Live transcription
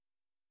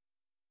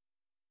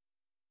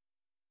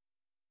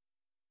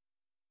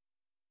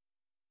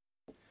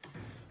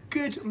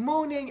Good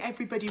morning,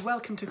 everybody.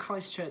 Welcome to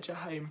Christchurch at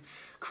Home,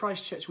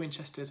 Christchurch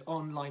Winchester's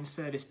online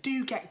service.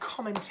 Do get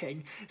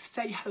commenting,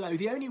 say hello.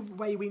 The only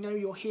way we know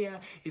you're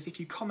here is if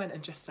you comment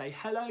and just say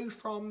hello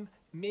from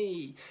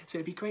me. So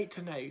it'd be great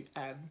to know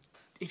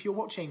if you're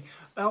watching.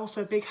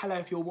 Also, a big hello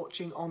if you're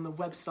watching on the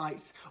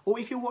website or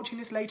if you're watching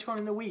this later on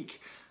in the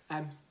week.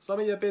 Some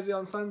of you are busy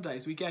on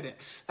Sundays, we get it.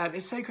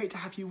 It's so great to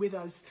have you with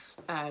us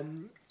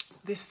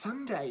this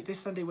Sunday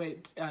we're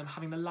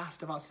having the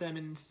last of our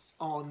sermons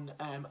on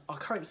our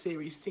current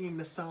series, Singing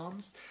the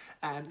Psalms.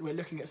 We're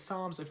looking at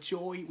Psalms of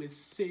Joy with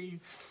Sue.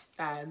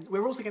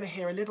 We're also going to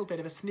hear a little bit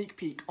of a sneak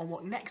peek on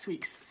what next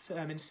week's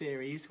sermon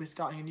series, we're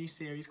starting a new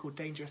series called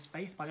Dangerous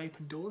Faith by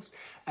Open Doors,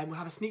 and we'll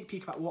have a sneak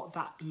peek about what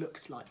that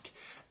looks like.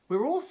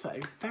 We're also,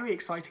 very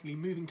excitingly,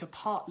 moving to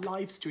part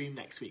live stream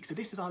next week. So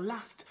this is our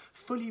last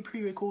fully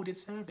pre-recorded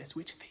service,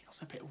 which feels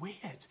a bit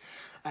weird.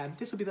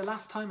 This will be the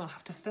last time I'll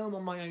have to film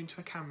on my own to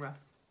a camera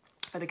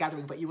for the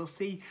gathering, but you will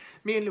see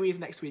me and Louise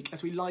next week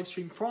as we live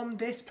stream from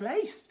this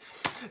place.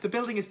 The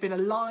building has been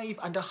alive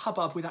and a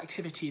hubbub with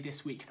activity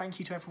this week. Thank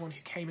you to everyone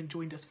who came and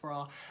joined us for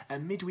our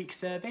midweek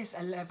service,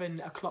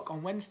 11 o'clock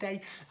on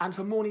Wednesday, and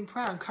for morning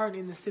prayer. I'm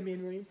currently in the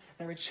Simeon room.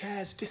 There are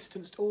chairs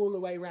distanced all the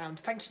way around.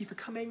 Thank you for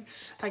coming.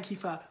 Thank you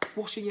for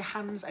washing your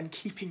hands and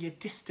keeping your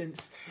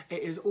distance.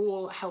 It is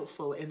all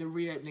helpful in the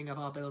reopening of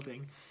our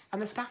building.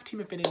 And the staff team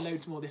have been in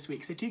loads more this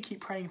week, so do keep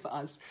praying for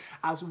us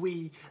as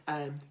we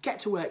get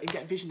to work and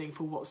get visioning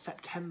for what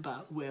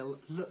September will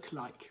look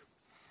like.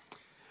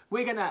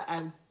 We're going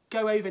to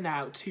go over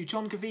now to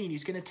John Gavin,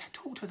 who's going to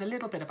talk to us a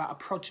little bit about a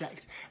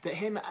project that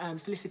him and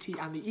Felicity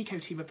and the Eco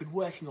team have been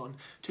working on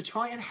to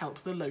try and help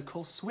the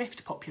local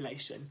Swift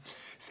population.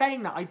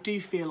 Saying that, I do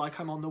feel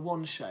like I'm on the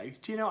One Show.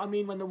 Do you know what I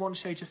mean when the One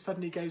Show just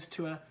suddenly goes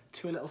to a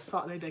little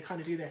site? They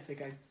kind of do this, they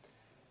go...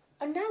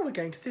 And now we're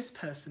going to this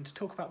person to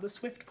talk about the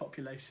Swift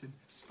population.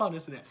 It's fun,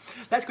 isn't it?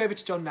 Let's go over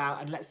to John now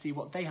and let's see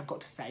what they have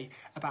got to say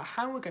about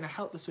how we're going to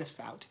help the Swifts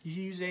out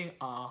using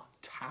our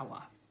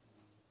tower.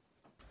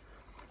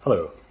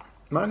 Hello,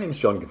 my name's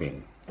John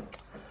Gavin,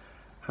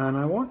 and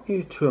I want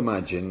you to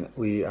imagine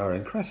we are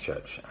in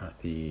Christchurch at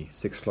the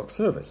 6 o'clock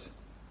service.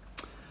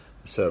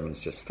 The sermon's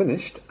just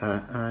finished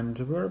and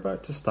we're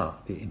about to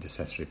start the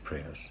intercessory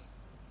prayers.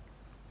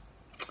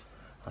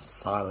 A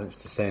silence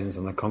descends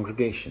on the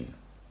congregation.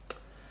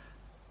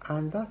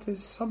 And that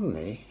is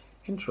suddenly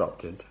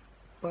interrupted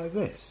by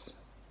this.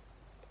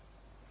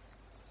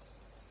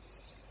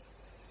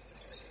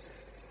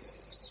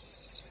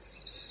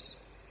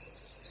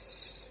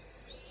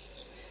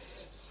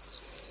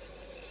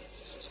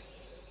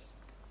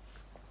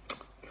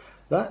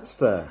 That's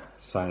the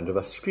sound of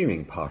a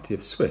screaming party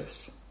of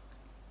Swifts.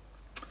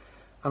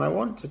 And I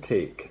want to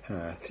take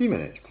 3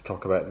 minutes to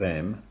talk about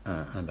them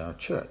and our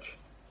church.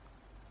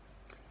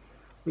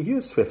 We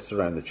hear Swifts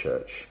around the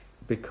church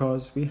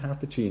because we have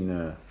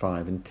between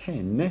 5 and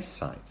 10 nest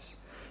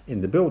sites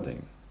in the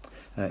building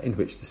in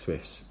which the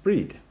Swifts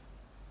breed.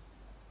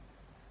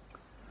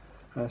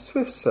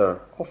 Swifts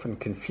are often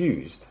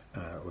confused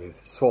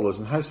with swallows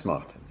and house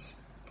martins,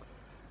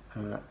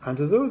 and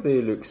although they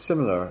look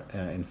similar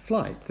in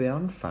flight, they are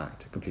in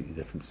fact a completely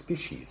different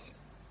species.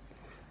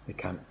 They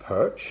can't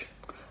perch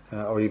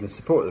or even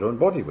support their own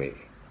body weight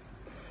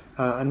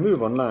and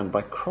move on land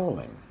by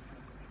crawling.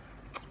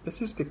 This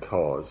is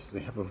because they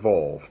have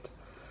evolved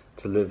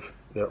to live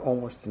their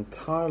almost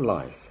entire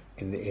life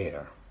in the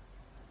air.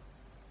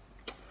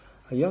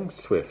 A young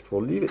swift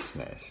will leave its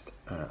nest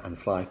and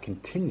fly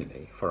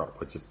continually for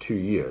upwards of 2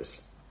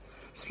 years,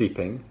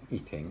 sleeping,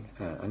 eating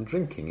and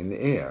drinking in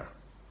the air.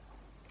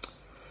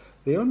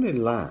 They only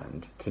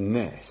land to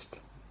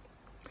nest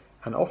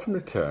and often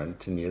return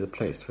to near the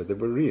place where they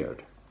were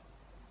reared.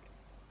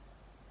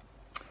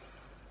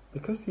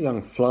 Because the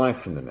young fly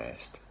from the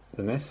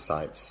nest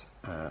sites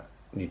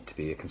need to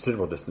be a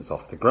considerable distance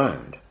off the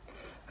ground,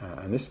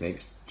 and this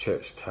makes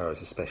church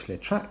towers especially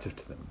attractive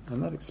to them,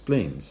 and that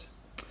explains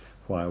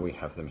why we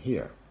have them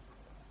here.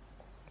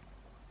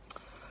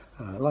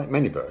 Like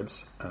many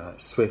birds,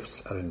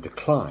 swifts are in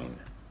decline.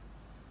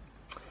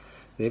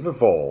 They've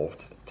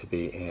evolved to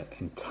be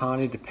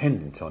entirely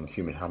dependent on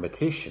human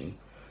habitation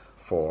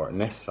for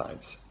nest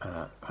sites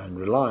and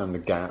rely on the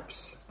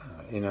gaps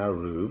in our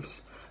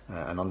roofs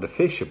and under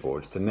fascia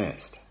boards to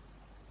nest.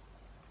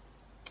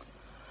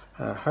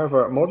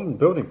 However, modern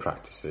building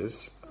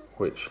practices,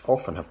 which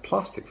often have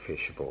plastic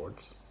fascia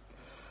boards,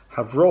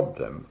 have robbed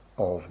them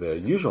of their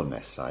usual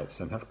nest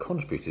sites and have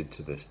contributed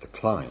to this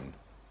decline.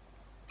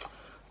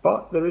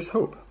 But there is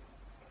hope.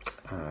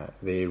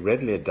 They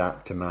readily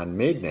adapt to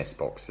man-made nest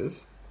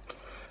boxes,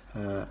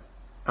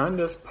 and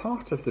as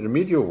part of the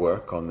remedial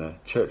work on the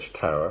church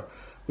tower,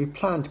 we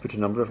plan to put a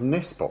number of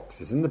nest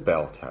boxes in the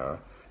bell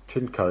tower to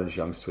encourage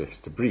young swifts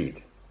to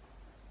breed.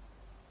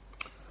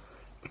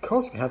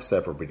 Because we have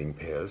several breeding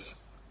pairs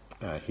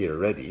here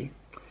already,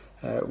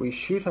 we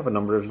should have a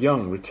number of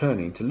young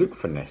returning to look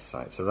for nest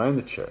sites around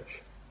the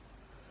church,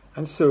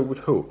 and so would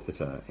hope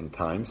that in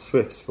time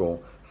swifts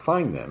will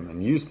find them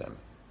and use them.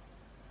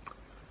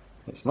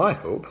 It's my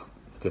hope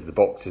that if the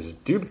boxes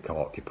do become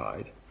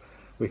occupied,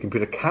 We can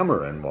put a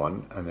camera in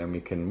one and then we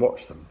can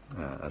watch them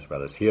as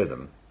well as hear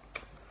them,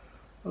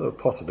 although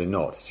possibly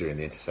not during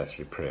the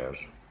intercessory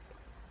prayers.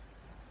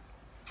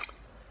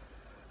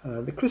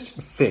 The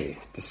Christian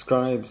faith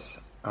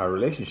describes our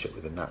relationship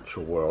with the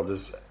natural world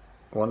as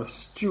one of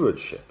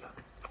stewardship,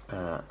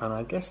 and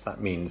I guess that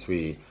means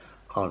we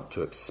aren't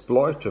to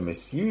exploit or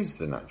misuse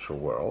the natural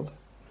world,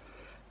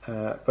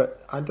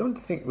 but I don't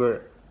think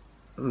we're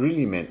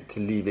really meant to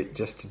leave it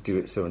just to do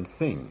its own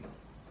thing.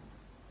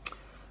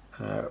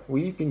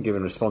 We've been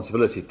given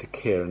responsibility to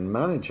care and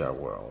manage our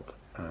world,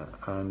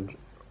 and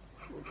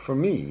for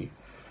me,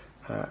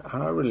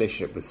 our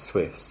relationship with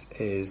Swifts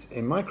is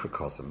a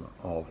microcosm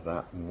of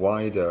that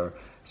wider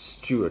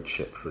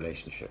stewardship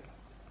relationship.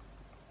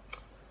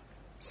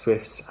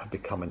 Swifts have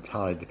become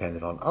entirely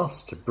dependent on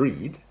us to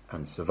breed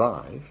and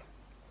survive,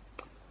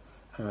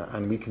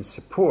 and we can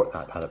support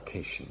that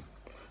adaptation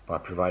by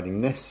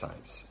providing nest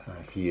sites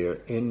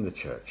here in the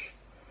church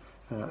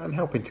and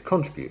helping to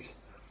contribute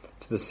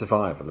to the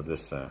survival of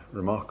this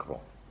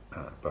remarkable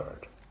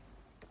bird.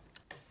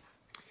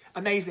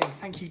 Amazing,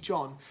 thank you,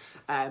 John.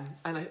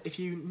 And if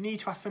you need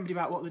to ask somebody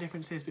about what the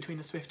difference is between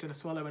a swift and a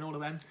swallow and all of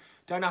them,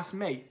 don't ask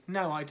me.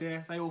 No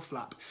idea, they all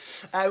flap.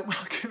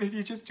 Welcome if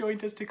you just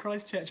joined us to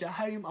Christchurch at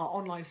Home, our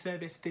online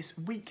service this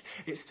week.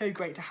 It's so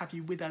great to have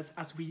you with us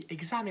as we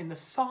examine the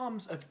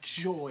Psalms of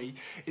Joy.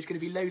 It's going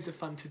to be loads of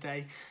fun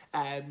today.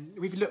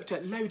 We've looked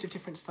at loads of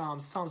different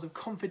psalms, psalms of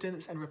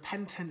confidence and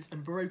repentance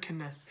and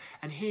brokenness.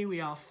 And here we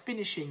are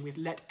finishing with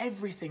Let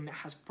Everything That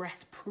Has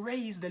Breath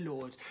Praise the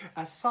Lord,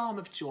 a psalm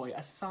of joy,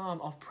 a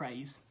psalm of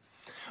praise.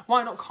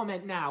 Why not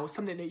comment now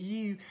something that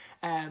you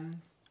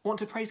want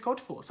to praise God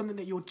for, something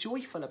that you're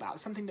joyful about,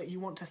 something that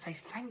you want to say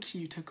thank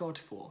you to God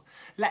for.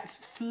 Let's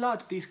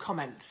flood these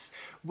comments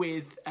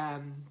with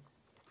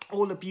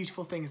all the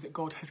beautiful things that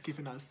God has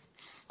given us.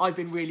 I've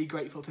been really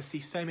grateful to see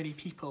so many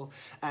people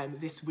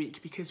this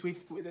week because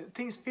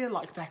things feel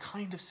like they're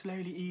kind of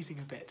slowly easing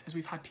a bit as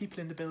we've had people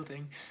in the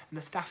building and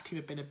the staff team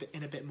have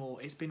been a bit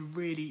more. It's been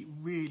really,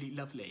 really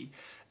lovely.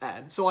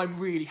 So I'm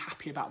really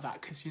happy about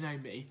that because you know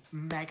me,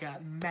 mega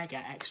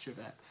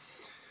extrovert.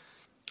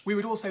 We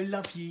would also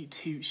love you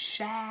to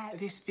share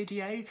this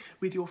video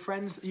with your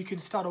friends. You can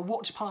start a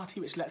watch party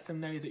which lets them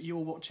know that you're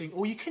watching,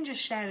 or you can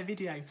just share the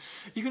video.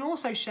 You can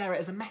also share it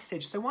as a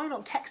message, so why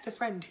not text a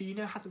friend who you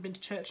know hasn't been to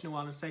church in a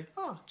while and say,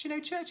 oh, do you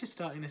know church is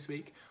starting this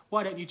week?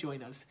 Why don't you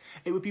join us?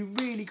 It would be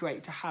really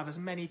great to have as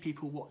many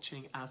people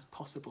watching as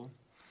possible.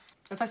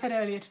 As I said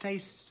earlier,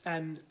 today's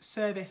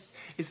service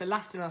is the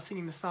last in our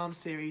Singing the Psalms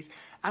series,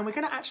 and we're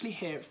going to actually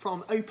hear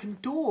from Open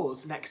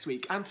Doors next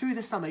week and through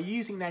the summer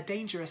using their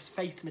Dangerous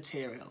Faith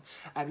material,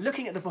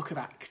 looking at the Book of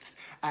Acts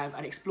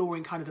and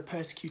exploring kind of the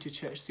persecuted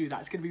church through that.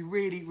 It's going to be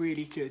really,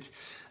 really good.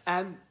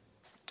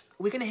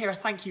 We're going to hear a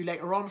thank you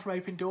later on from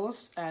Open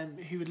Doors,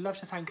 who would love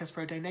to thank us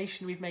for a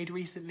donation we've made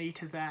recently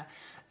to their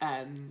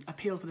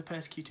appeal for the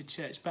persecuted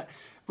church. But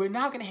we're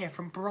now going to hear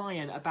from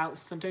Brian about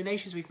some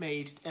donations we've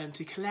made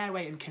to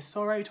Killareway and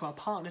Kisoro, to our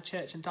partner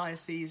church and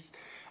diocese,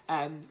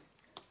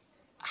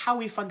 how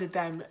we funded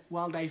them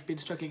while they've been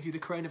struggling through the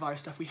coronavirus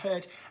stuff. We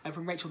heard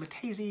from Rachel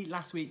Matesi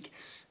last week,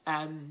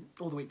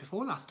 or the week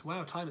before last.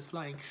 Wow, time is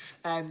flying.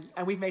 And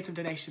we've made some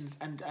donations,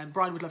 and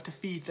Brian would love to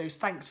feed those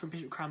thanks from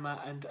Bishop Cranmer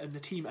and the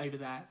team over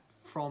there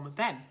from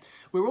them.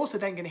 We're also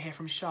then going to hear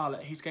from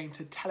Charlotte, who's going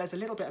to tell us a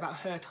little bit about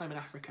her time in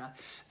Africa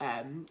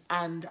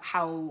and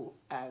how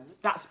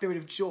that spirit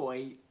of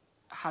joy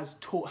has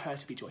taught her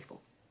to be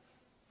joyful.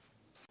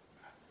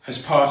 As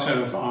part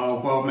of our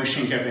World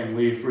Mission Giving,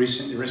 we've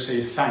recently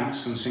received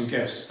thanks and some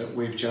gifts that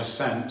we've just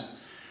sent.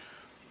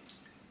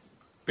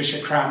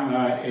 Bishop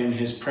Cranmer, in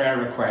his prayer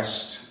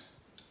request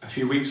a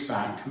few weeks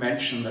back,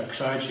 mentioned that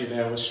clergy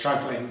there were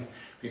struggling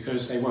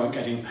because they weren't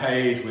getting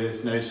paid,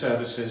 with no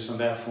services and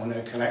therefore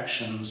no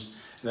collections,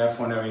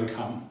 therefore no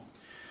income.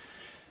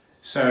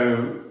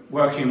 So,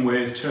 working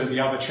with two of the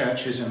other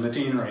churches in the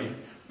deanery,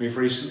 we've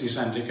recently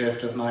sent a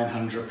gift of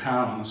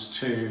 £900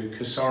 to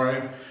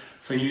Kisoro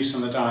for use in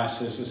the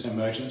diocese as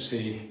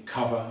emergency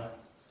cover.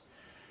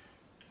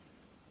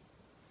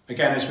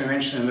 Again, as we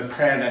mentioned in the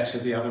prayer letter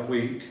the other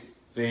week,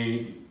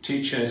 the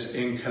teachers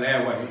in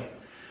Killareway,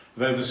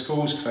 though the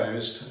school's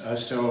closed, are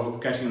still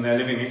getting their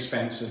living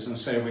expenses, and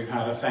so we've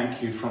had a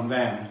thank you from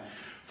them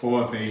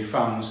for the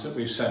funds that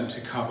we've sent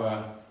to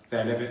cover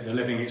the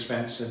living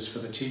expenses for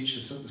the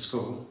teachers at the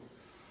school.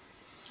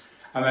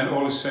 And then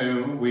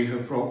also we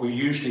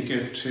usually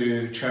give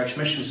to Church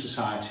Mission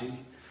Society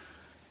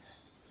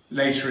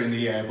later in the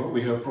year, but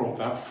we have brought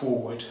that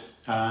forward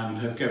and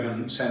have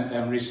sent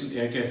them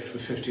recently a gift for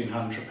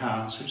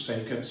 £1,500, which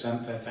they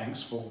sent their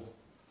thanks for.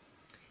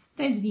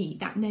 Those of you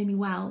that know me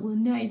well will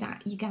know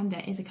that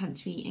Uganda is a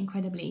country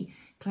incredibly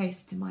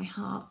close to my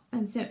heart,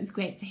 and so it was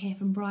great to hear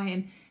from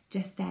Brian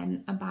just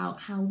then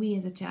about how we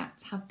as a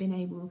church have been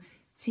able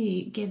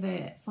to give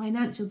a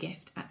financial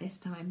gift at this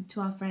time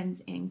to our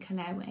friends in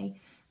Killareway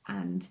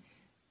and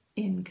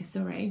in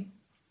Kisoro.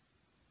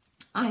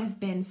 I have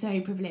been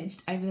so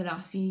privileged over the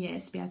last few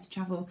years to be able to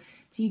travel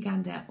to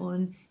Uganda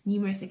on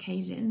numerous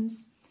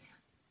occasions.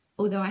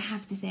 Although I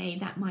have to say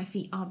that my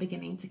feet are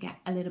beginning to get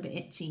a little bit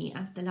itchy,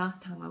 as the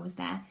last time I was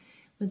there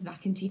was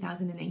back in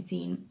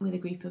 2018 with a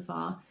group of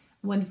our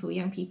wonderful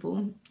young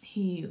people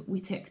who we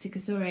took to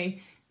Kasoro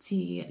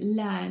to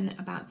learn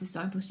about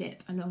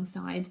discipleship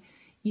alongside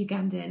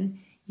Ugandan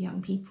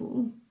young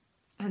people.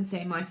 And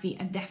so my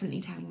feet are definitely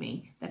telling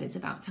me that it's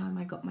about time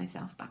I got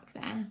myself back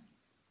there.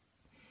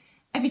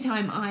 Every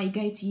time I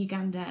go to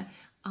Uganda,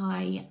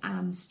 I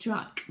am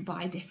struck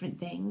by different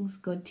things.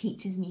 God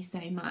teaches me so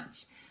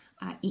much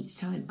each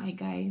time I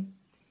go.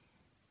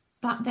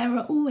 But there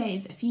are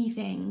always a few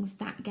things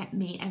that get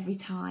me every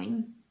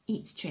time,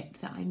 each trip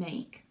that I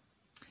make.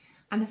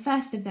 And the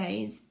first of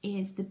those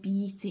is the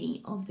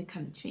beauty of the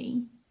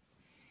country,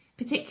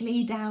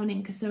 particularly down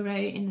in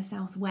Kasoro in the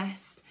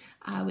southwest,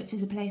 which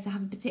is a place I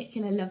have a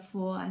particular love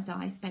for, as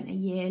I spent a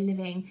year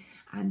living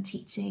and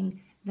teaching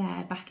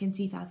there back in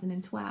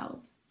 2012.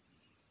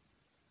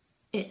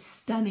 It's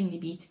stunningly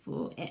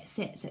beautiful. It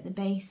sits at the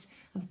base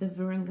of the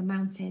Virunga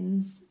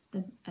Mountains,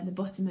 at the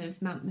bottom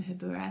of Mount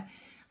Muhabura,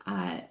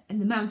 and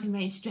the mountain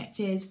range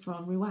stretches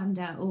from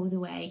Rwanda all the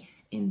way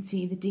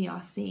into the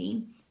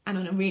DRC. And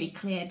on a really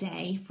clear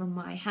day from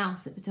my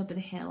house at the top of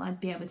the hill,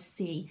 I'd be able to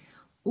see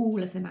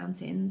all of the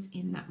mountains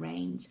in that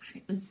range,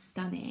 and it was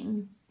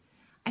stunning.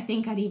 I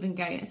think I'd even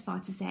go as far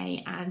to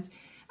say as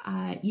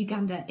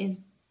Uganda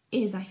is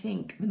I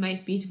think the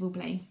most beautiful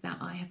place that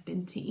I have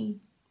been to.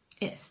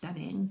 It's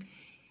stunning.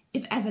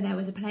 If ever there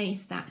was a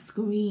place that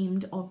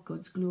screamed of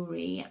God's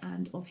glory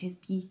and of his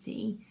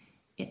beauty,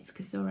 it's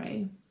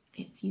Kasoro,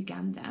 it's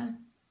Uganda.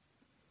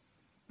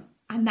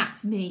 And that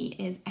for me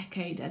is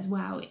echoed as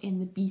well in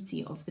the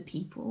beauty of the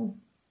people.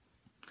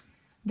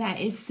 There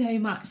is so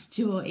much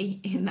joy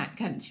in that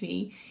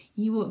country.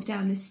 You walk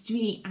down the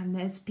street and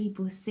there's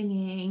people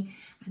singing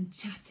and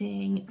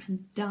chatting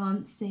and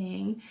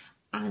dancing.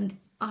 And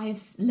I've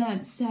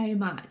learnt so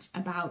much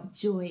about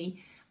joy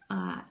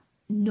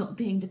not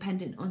being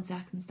dependent on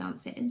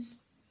circumstances.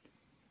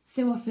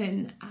 So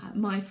often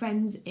my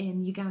friends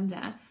in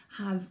Uganda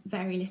have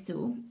very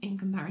little in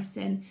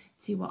comparison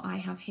to what I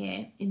have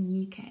here in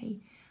the UK,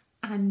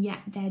 and yet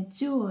their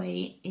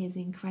joy is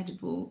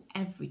incredible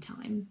every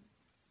time.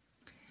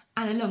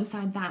 And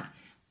alongside that,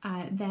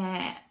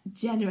 their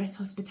generous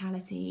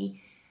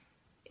hospitality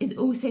is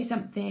also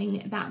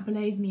something that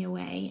blows me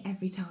away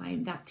every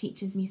time, that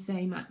teaches me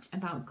so much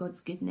about God's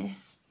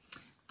goodness.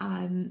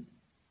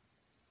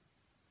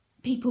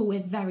 People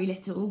with very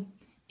little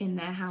in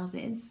their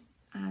houses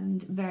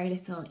and very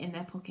little in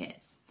their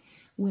pockets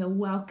will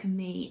welcome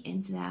me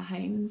into their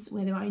homes,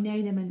 whether I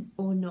know them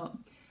or not,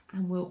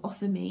 and will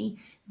offer me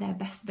their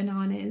best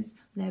bananas,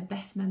 their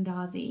best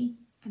mandazi,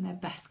 and their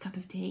best cup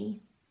of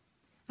tea.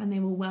 And they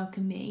will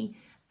welcome me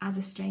as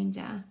a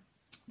stranger.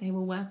 They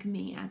will welcome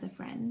me as a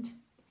friend.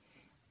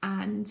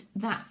 And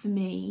that for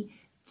me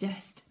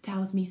just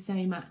tells me so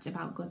much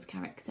about God's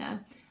character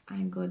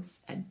and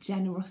God's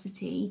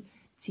generosity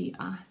to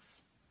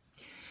us.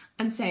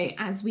 And so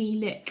as we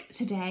look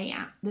today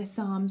at the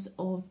Psalms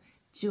of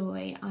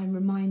Joy, I'm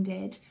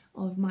reminded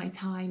of my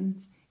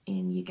times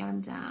in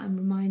Uganda. I'm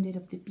reminded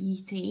of the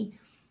beauty.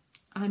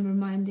 I'm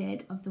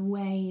reminded of the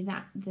way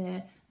that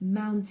the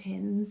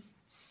mountains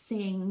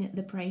sing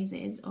the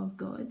praises of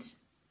God.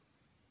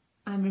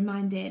 I'm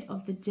reminded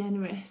of the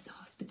generous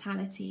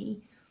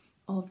hospitality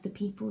of the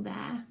people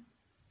there.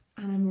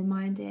 And I'm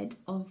reminded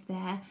of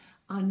their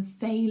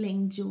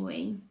unfailing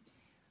joy,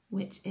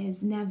 which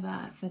is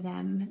never for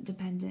them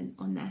dependent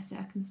on their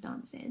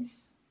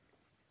circumstances.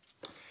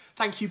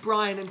 Thank you,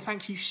 Brian, and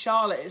thank you,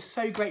 Charlotte. It's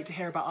so great to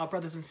hear about our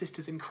brothers and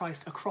sisters in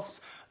Christ across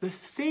the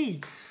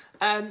sea.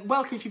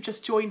 Welcome if you've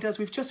just joined us.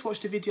 We've just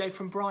watched a video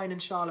from Brian and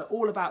Charlotte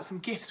all about some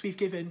gifts we've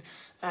given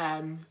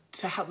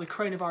to help the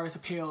coronavirus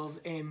appeals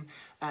in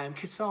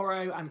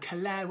Kasoro and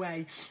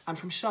Kalewe, and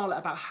from Charlotte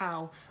about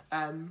how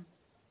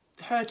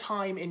her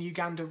time in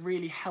Uganda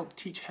really helped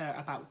teach her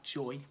about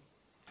joy.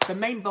 The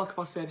main bulk of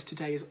our service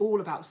today is all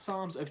about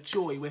Psalms of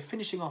Joy. We're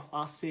finishing off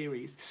our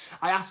series.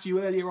 I asked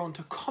you earlier on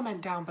to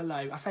comment down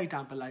below. I say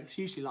down below, it's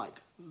usually like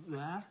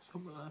there,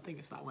 somewhere. I think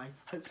it's that way.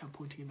 Hopefully I'm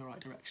pointing in the right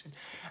direction.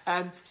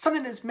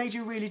 Something that's made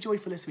you really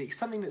joyful this week,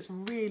 something that's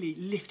really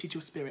lifted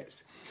your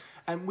spirits.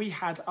 We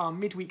had our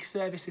midweek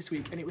service this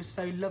week, and it was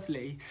so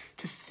lovely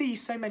to see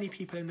so many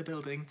people in the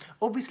building,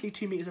 obviously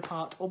 2 metres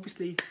apart,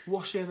 obviously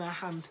washing their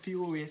hands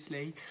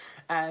furiously,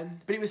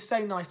 but it was so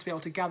nice to be able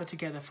to gather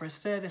together for a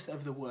service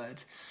of the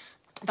word.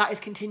 That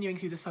is continuing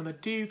through the summer.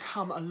 Do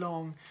come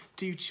along,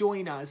 do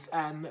join us,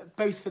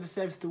 both for the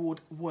service of the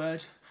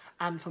word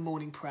and for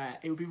morning prayer.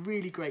 It would be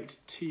really great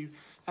to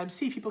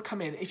see people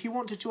come in. If you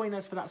want to join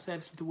us for that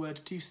service of the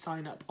word, do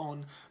sign up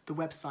on the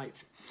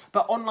website.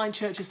 But online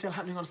church is still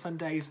happening on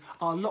Sundays.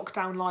 Our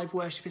lockdown live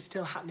worship is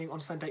still happening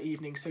on Sunday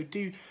evening. So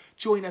do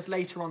join us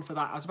later on for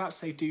that. I was about to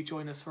say do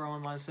join us for our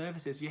online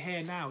services. You're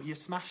here now. You've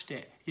smashed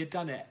it. You've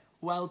done it.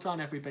 Well done,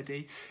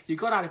 everybody. You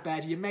got out of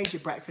bed, you made your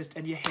breakfast,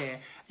 and you're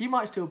here. You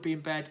might still be in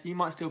bed, you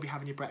might still be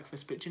having your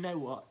breakfast, but you know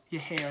what?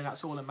 You're here, and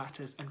that's all that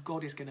matters, and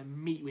God is going to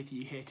meet with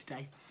you here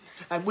today.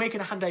 And we're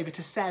going to hand over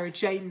to Sarah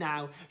Jane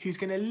now, who's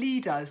going to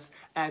lead us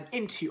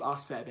into our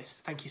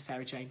service. Thank you,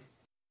 Sarah Jane.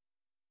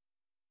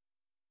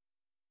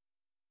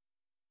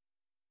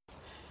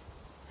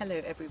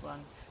 Hello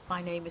everyone,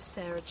 my name is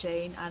Sarah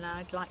Jane and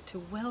I'd like to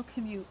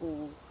welcome you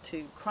all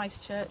to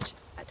Christchurch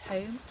at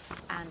home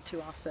and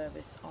to our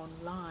service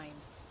online,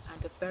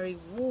 and a very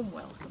warm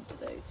welcome to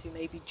those who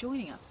may be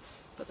joining us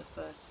for the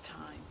first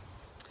time.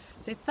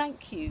 So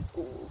thank you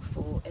all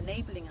for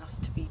enabling us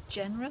to be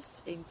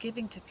generous in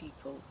giving to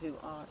people who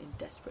are in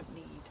desperate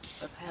need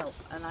of help,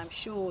 and I'm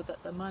sure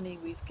that the money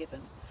we've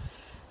given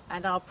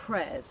and our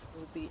prayers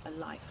will be a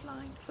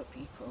lifeline for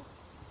people.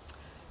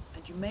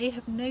 And you may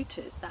have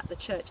noticed that the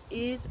church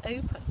is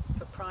open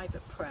for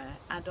private prayer,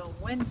 and on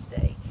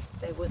Wednesday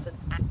there was an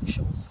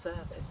actual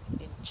service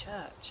in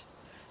church.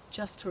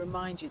 Just to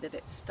remind you that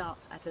it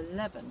starts at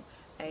 11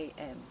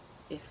 a.m.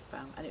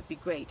 And it'd be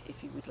great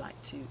if you would like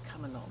to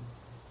come along.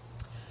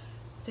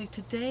 So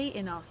today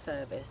in our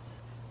service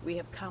we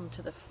have come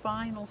to the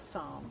final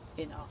psalm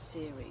in our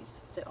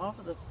series. So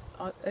over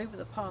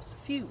the past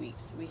few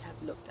weeks we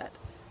have looked at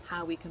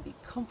how we can be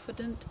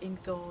confident in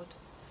God,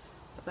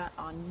 about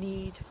our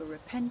need for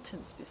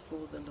repentance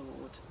before the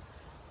Lord,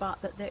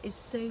 but that there is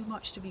so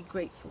much to be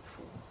grateful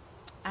for,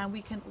 and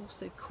we can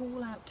also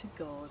call out to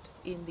God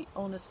in the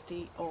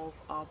honesty of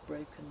our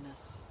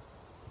brokenness.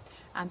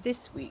 And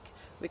this week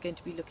we're going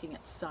to be looking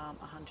at Psalm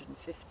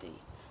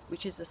 150,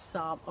 which is a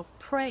psalm of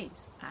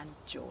praise and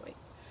joy,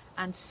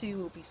 and Sue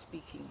will be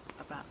speaking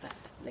about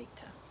that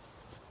later.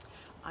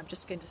 I'm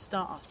just going to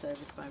start our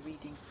service by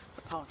reading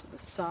a part of the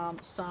psalm,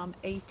 Psalm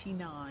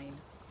 89.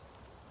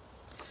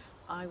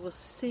 I will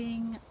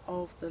sing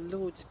of the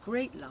Lord's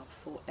great love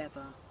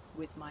forever.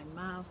 With my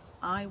mouth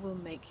I will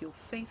make your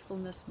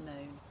faithfulness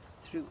known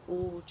through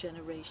all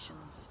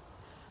generations.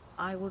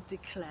 I will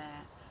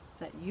declare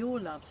that your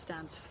love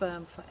stands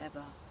firm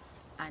forever,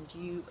 and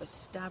you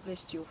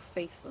established your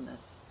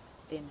faithfulness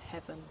in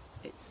heaven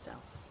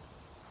itself.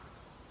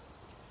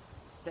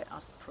 Let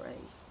us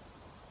pray.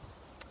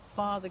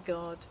 Father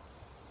God,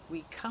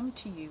 we come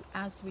to you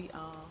as we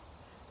are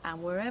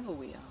and wherever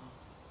we are.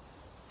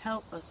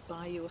 Help us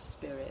by your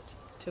Spirit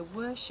to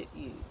worship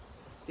you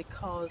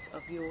because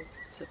of your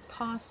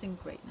surpassing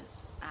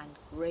greatness and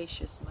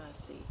gracious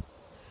mercy.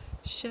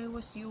 Show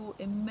us your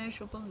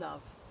immeasurable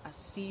love as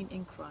seen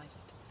in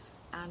Christ,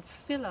 and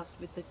fill us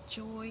with the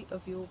joy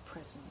of your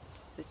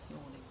presence this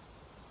morning.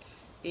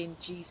 In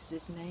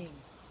Jesus'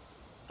 name,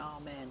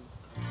 Amen.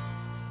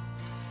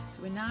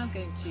 So we're now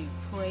going to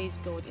praise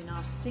God in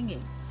our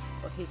singing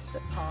for his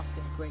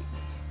surpassing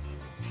greatness.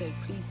 So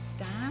please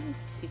stand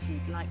if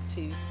you'd like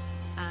to.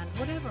 And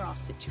whatever our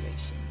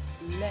situations,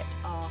 let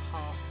our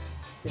hearts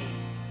sing.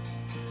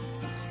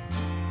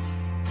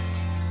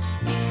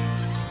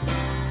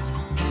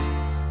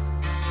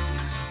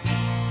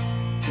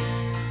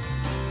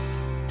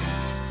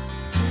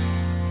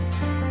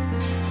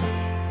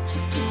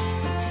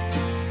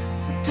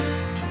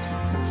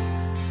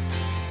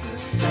 The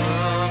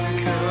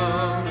sun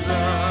comes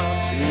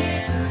up,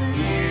 it's a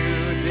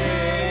new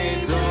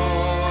day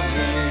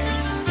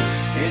dawning.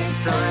 It's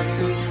time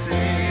to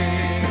sing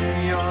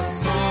your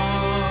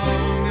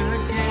song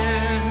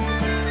again.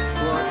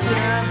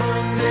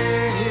 Whatever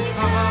may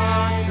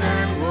pass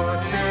and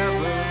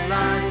whatever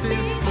lies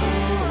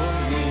before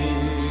me,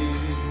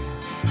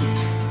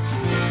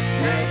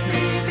 let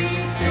me be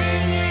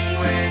singing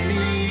when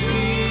the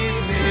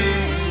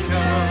evening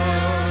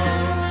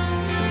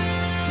comes.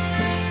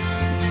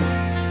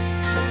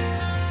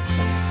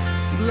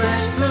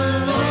 Bless the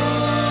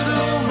Lord,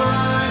 oh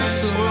my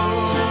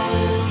soul,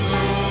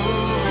 oh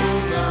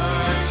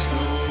my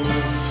soul.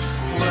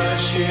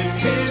 Worship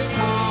his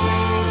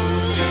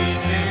holy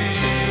name.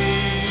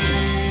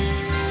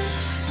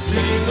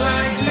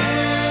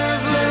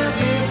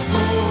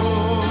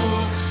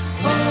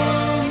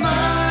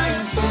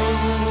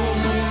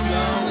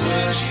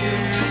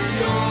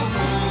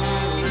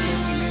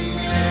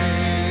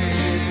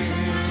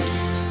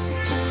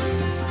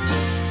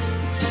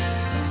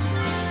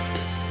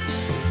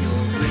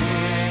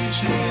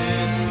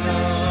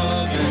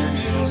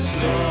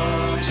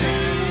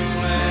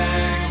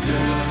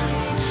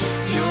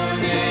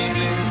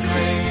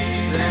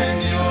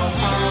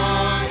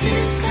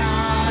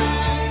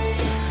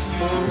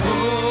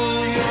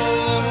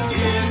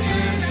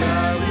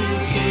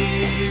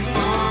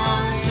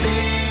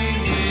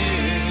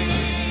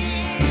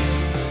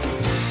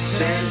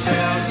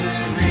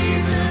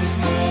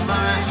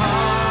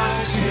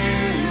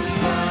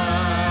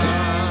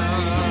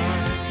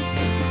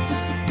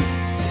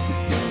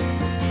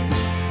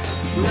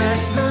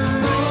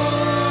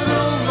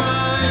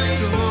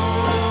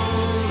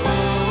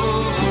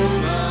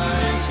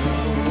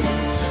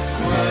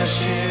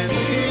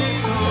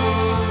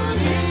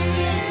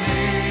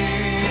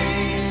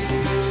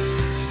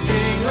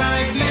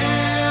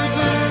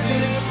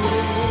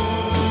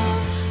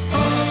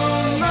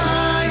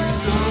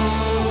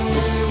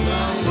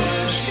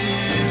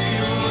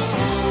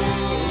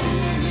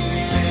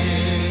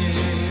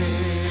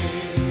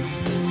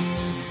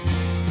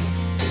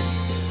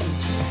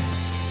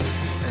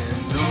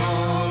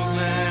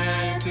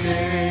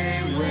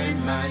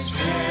 my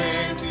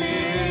strength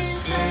is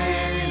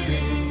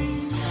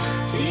failing.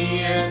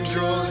 The end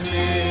draws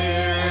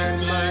near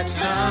and my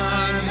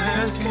time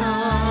has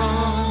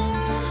come.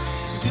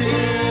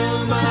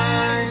 Still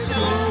my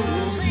soul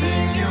will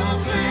sing your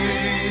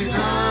praise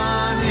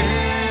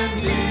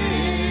unending.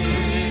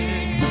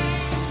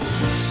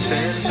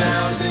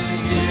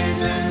 10,000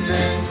 years and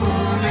then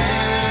forevermore.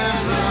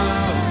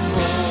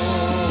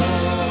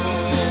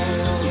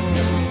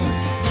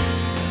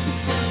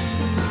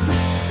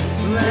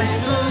 Bless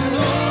the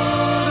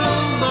Lord,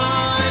 oh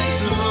my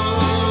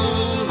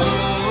soul, oh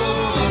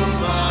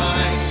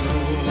my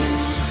soul.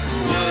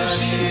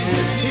 Worship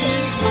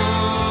His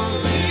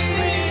holy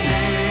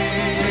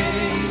name.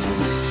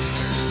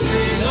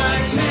 Sing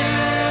like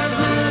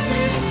never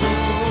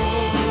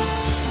before.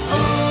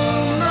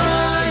 Oh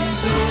my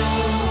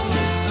soul,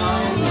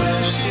 I'll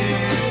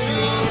worship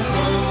Your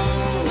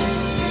holy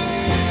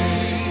name.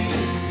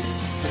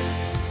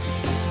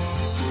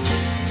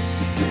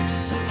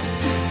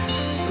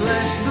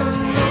 Bless the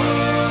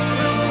Lord,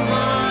 oh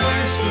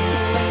my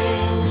soul,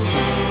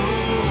 oh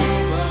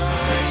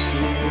my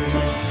soul.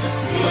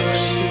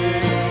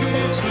 Worship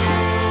His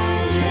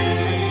holy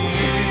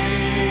name.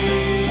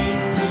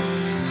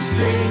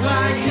 Sing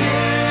like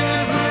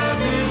never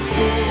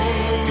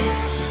before.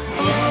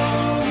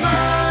 Oh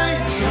my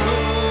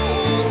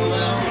soul,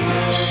 I'll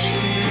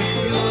worship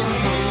Your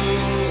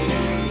holy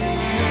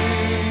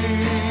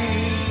name.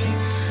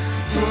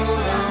 Oh,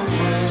 I'll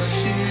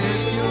worship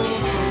Your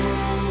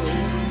holy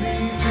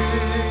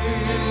name.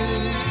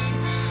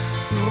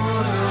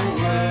 Lord, I'll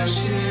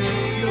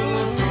worship Your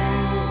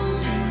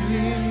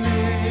holy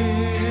name.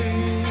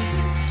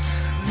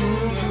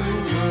 Lord, I'll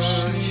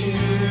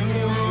worship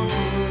Your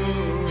holy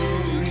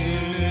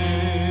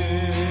name.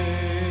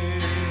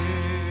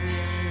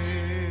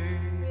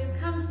 We have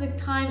come to the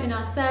time in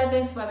our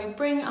service where we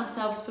bring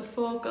ourselves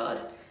before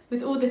God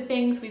with all the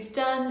things we've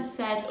done,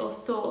 said or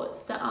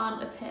thought that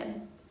aren't of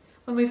Him,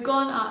 when we've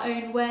gone our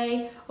own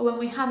way or when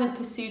we haven't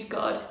pursued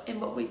God in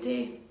what we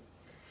do.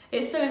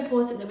 It's so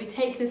important that we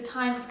take this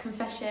time of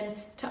confession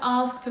to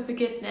ask for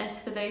forgiveness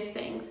for those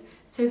things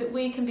so that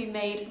we can be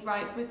made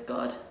right with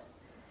God.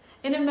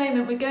 In a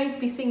moment we're going to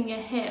be singing a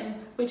hymn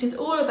which is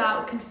all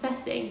about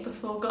confessing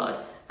before God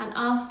and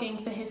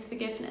asking for His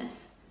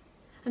forgiveness.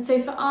 And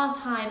so for our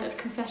time of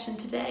confession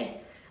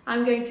today,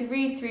 I'm going to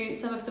read through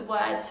some of the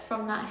words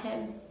from that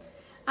hymn.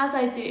 As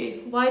I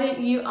do, why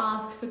don't you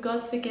ask for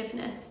God's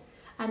forgiveness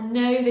and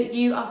know that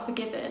you are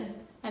forgiven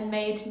and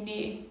made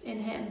new in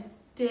Him.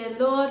 Dear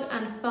Lord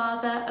and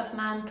Father of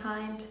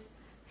mankind,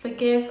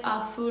 forgive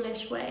our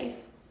foolish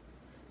ways.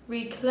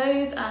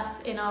 Reclothe us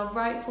in our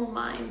rightful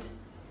mind.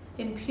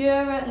 In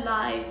purer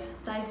lives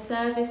Thy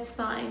service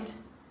find.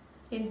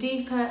 In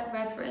deeper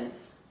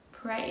reverence,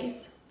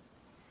 praise.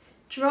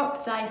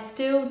 Drop Thy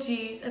still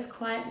dews of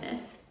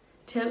quietness,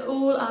 till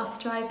all our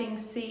striving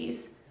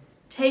cease.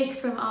 Take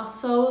from our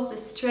souls the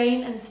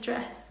strain and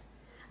stress,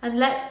 and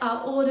let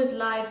our ordered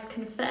lives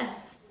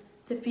confess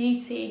the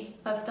beauty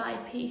of Thy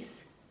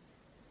peace.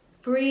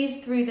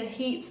 Breathe through the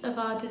heats of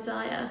our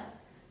desire,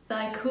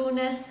 Thy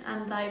coolness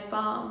and Thy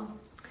balm.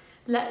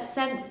 Let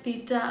sense be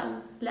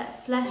dumb,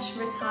 let flesh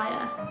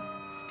retire.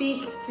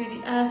 Speak through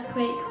the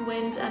earthquake,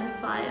 wind and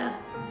fire,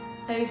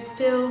 O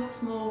still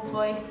small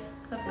voice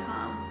of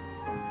calm.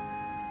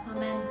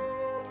 Amen.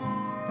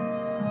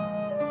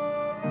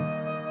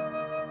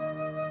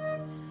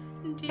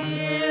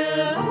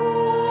 Dear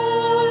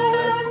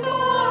Lord and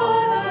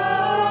Father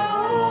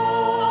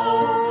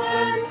of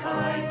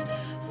mankind,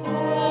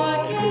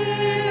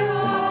 forgive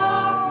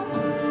our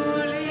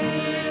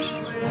foolish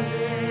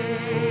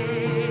ways.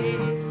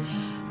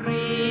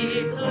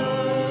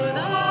 Reclothe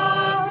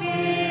us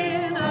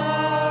in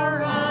our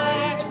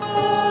rightful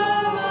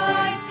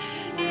light.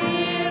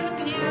 In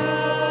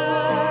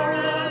pure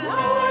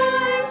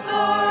lives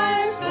Thy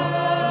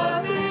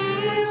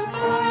service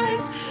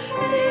find.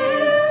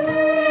 In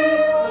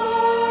deep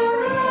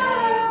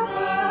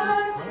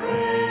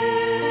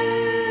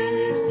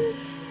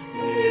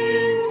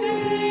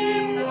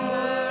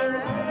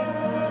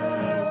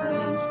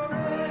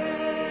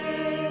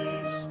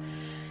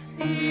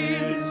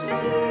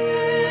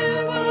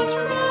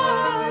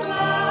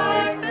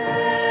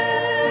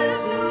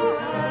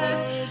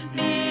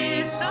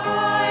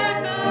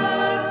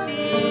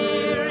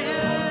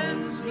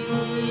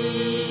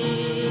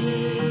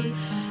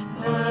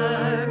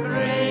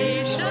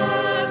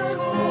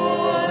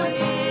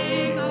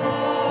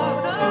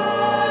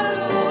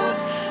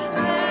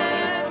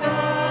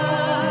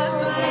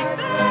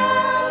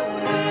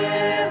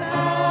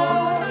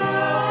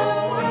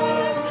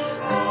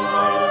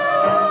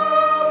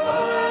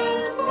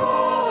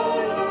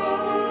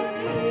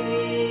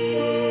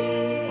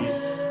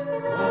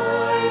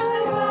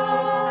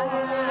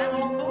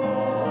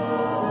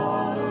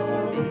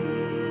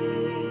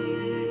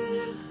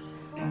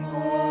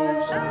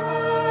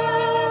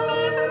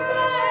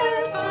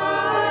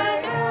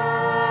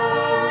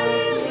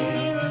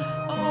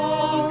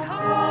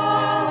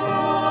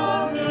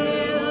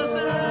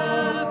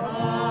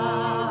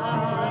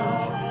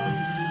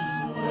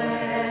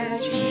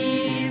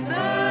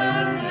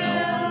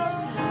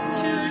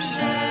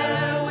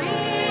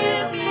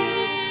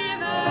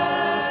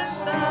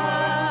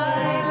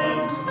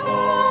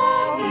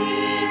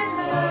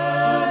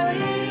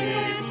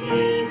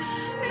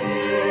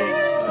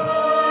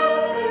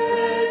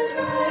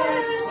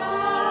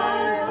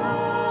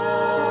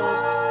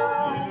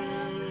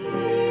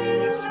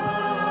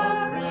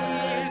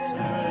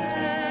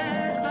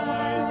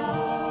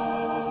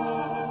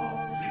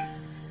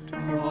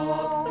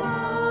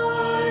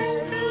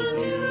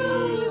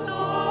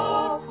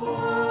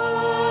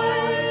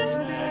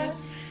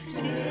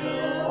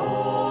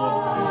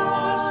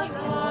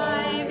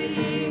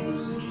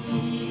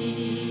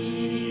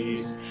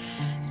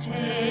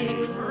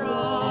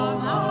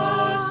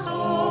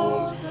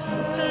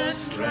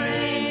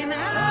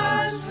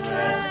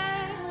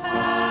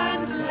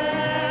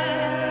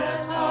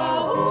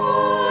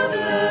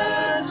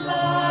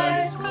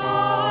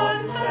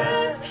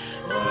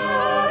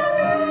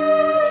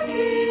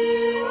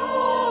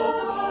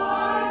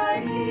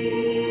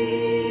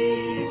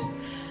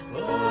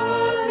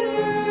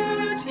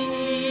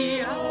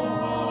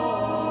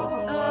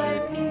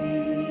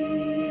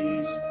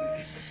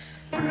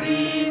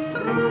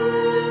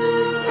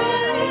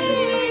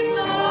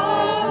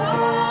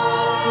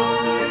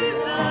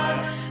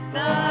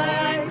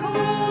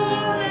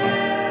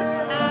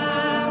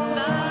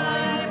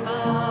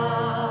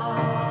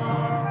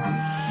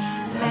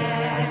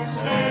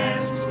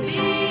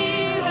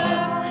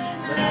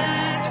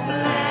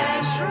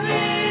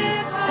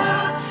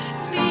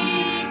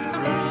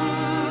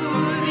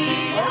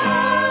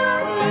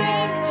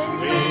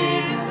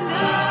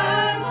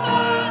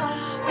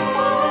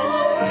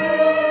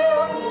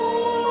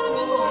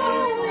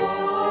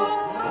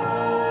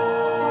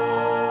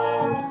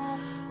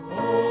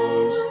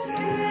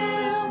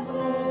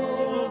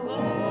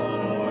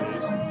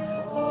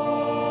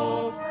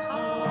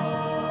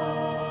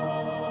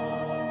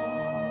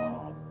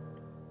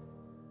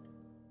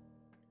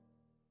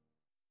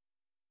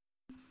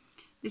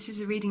This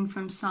is a reading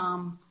from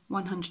Psalm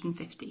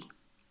 150.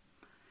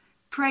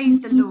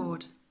 Praise the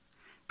Lord.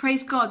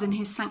 Praise God in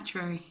his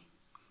sanctuary.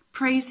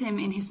 Praise him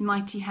in his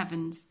mighty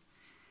heavens.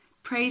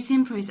 Praise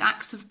him for his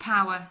acts of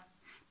power.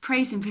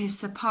 Praise him for his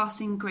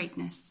surpassing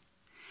greatness.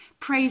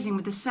 Praise him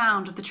with the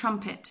sound of the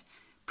trumpet.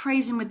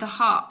 Praise him with the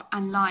harp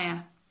and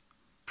lyre.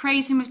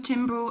 Praise him with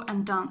timbrel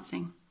and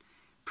dancing.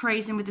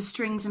 Praise him with the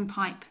strings and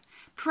pipe.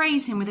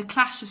 Praise him with a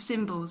clash of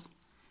cymbals.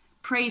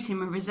 Praise him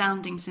with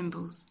resounding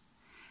cymbals.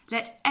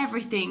 Let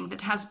everything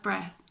that has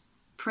breath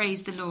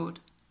praise the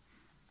Lord.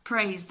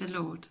 Praise the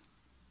Lord.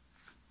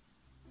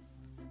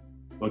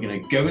 We're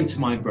going to go into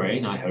my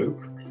brain, I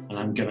hope, and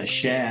I'm going to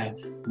share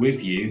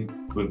with you,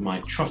 with my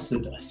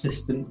trusted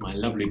assistant, my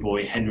lovely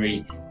boy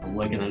Henry, and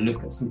we're going to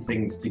look at some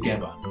things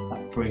together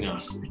that bring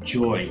us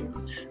joy.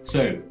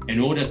 So, in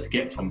order to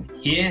get from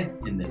here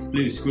in this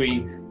blue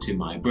screen to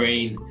my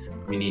brain,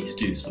 we need to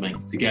do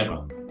something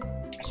together.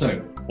 So,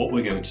 what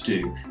we're going to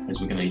do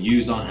is we're going to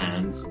use our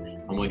hands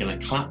and we're going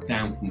to clap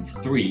down from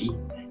 3,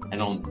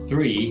 and on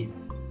 3,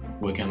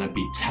 we're going to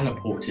be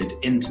teleported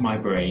into my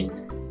brain,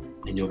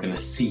 and you're going to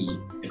see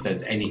if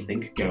there's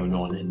anything going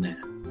on in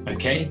there.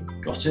 Okay,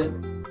 got it?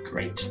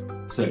 Great.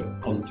 So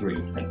on 3,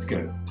 let's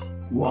go.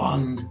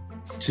 1,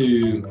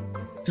 2,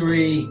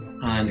 3,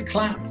 and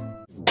clap.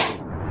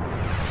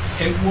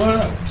 It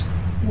worked.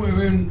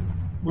 We're in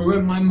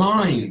my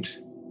mind.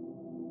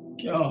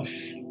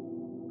 Gosh.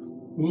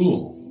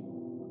 Ooh,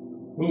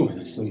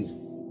 there's some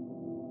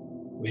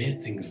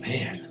weird things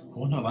there. I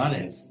wonder what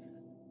that is.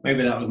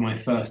 Maybe that was my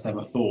first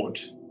ever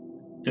thought.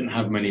 Didn't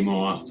have many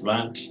more after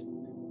that.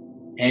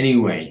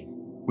 Anyway,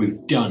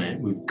 we've done it.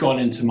 We've got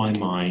into my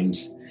mind.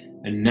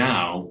 And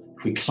now,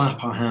 if we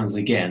clap our hands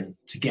again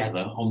together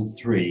on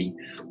 3,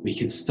 we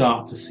can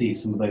start to see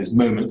some of those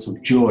moments of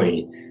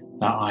joy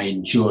that I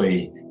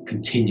enjoy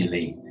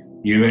continually.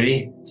 You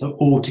ready? So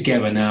all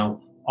together now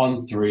on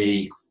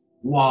 3.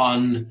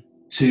 1,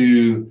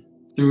 2,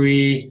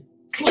 3,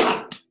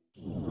 clap!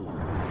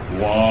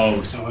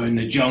 Whoa, so we're in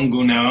the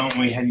jungle now, aren't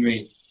we,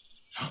 Henry?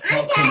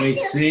 What can we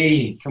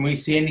see? Can we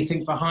see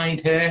anything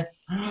behind here?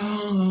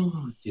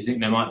 Do you think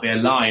there might be a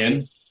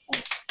lion?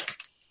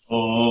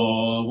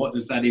 Or what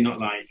does Daddy not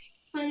like?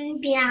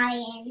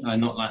 Lion. I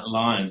not like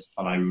lions,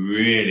 but I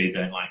really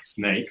don't like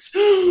snakes.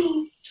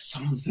 Does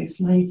someone say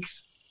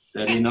snakes?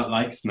 Daddy not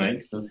like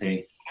snakes, does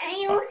he?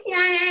 I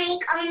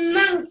like a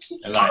monkey.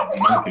 I like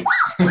monkeys.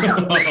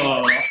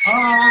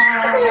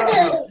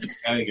 Oh,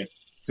 very good.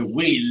 So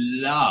we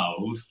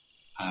love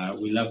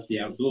the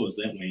outdoors,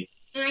 don't we?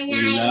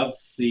 We love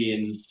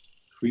seeing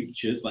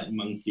creatures like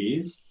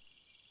monkeys.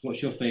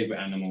 What's your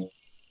favourite animal?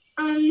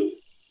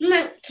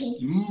 Monkey.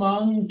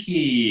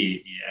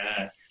 Monkey,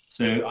 yeah.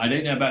 So I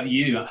don't know about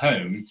you at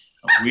home,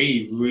 but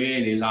we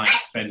really like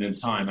spending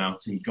time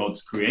out in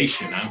God's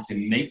creation, out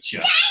in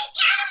nature.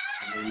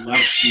 And we love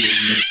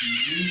seeing the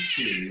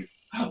beauty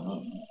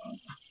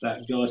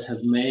that God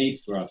has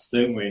made for us,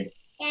 don't we?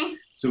 Yeah.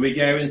 So we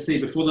go and see,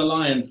 before the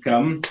lions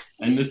come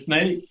and the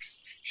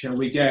snakes, shall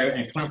we go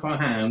and clap our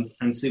hands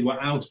and see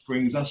what else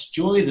brings us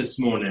joy this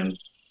morning?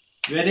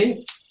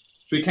 Ready?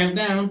 Should we count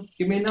down?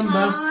 Give me a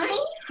number.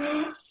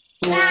 4,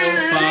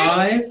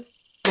 5,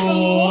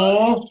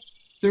 4,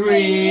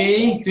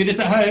 3. Do this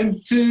at home.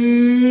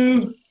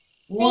 2,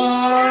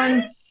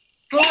 1,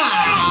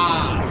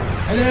 clap!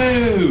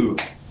 Hello!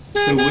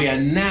 So we are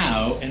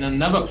now in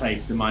another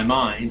place in my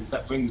mind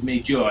that brings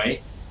me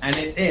joy, and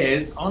it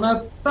is on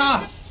a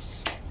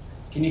bus.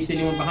 Can you see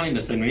anyone behind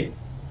us, Henry?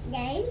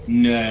 No.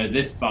 No,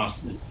 this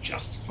bus is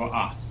just for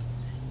us.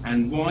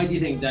 And why do you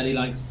think Daddy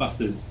likes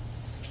buses?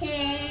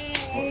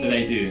 What do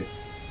they do?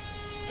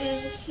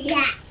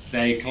 Yeah.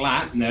 They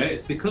clap. No,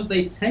 it's because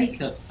they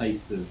take us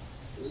places.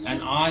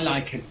 And I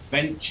like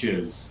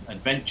adventures.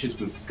 Adventures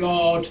with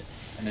God,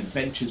 and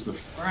adventures with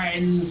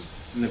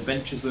friends, and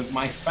adventures with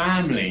my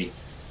family.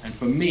 And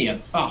for me, a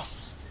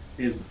bus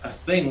is a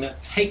thing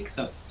that takes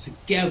us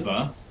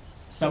together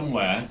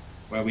somewhere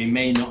where we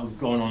may not have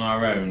gone on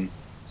our own.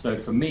 So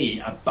for me,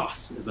 a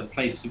bus is a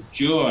place of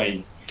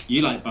joy.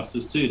 You like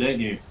buses too,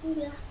 don't you?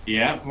 Yeah.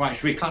 Yeah? Right,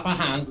 should we clap our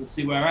hands and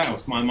see where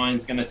else my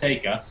mind's going to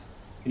take us?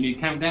 Can you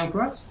count down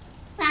for us?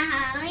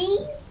 5.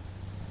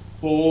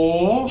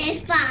 4. There's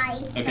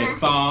 5. Okay,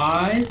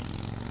 5,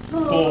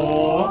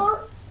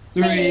 4,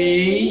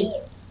 3,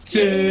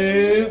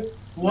 2,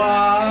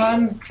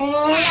 1,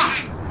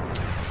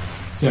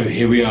 clap! So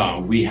here we are.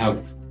 We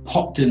have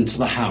popped into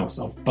the house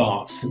of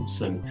Bart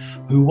Simpson,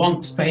 who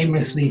once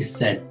famously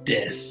said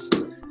this: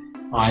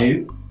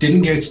 I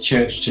didn't go to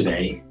church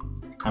today,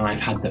 and I've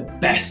had the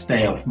best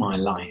day of my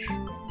life.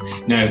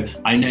 Now,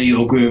 I know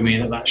you'll agree with me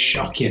that that's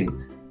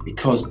shocking,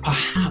 because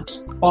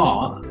perhaps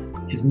Bart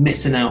is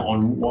missing out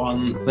on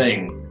one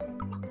thing.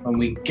 When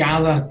we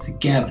gather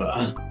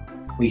together,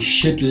 we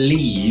should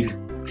leave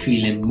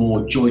feeling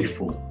more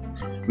joyful.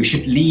 We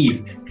should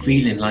leave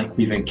feeling like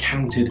we've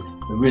encountered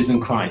the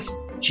risen Christ,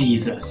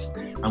 Jesus,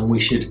 and we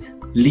should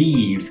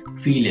leave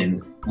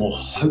feeling more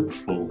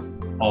hopeful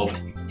of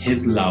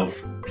his love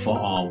for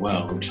our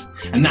world.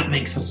 And that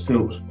makes us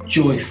feel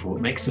joyful,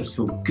 it makes us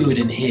feel good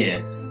in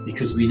here,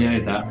 because we know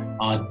that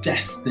our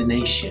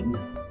destination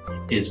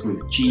is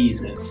with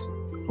Jesus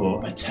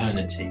for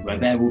eternity, where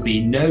there will be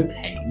no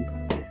pain,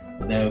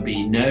 where there will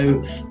be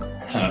no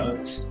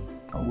hurt,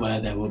 but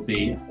where there will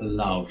be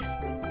love,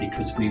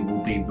 because we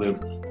will be with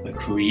the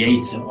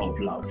creator of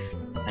love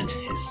and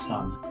his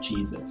son,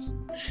 Jesus.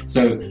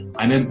 So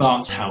I'm in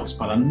Bart's house,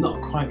 but I'm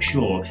not quite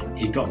sure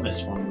he got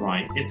this one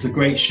right. It's a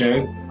great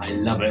show. I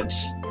love it.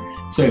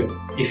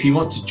 So if you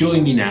want to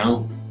join me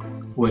now,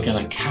 we're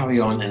going to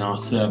carry on in our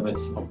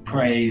service of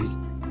praise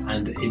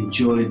and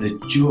enjoy the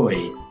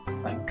joy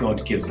that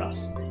God gives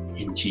us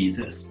in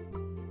Jesus.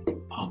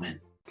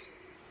 Amen.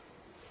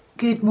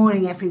 Good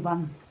morning,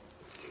 everyone.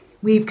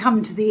 We've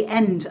come to the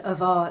end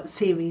of our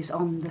series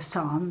on the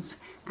Psalms,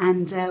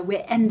 and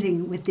we're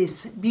ending with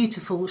this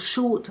beautiful,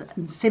 short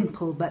and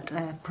simple but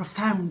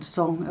profound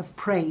song of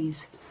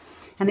praise.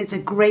 And it's a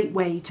great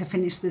way to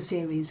finish the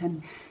series,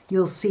 and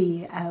you'll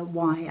see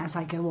why as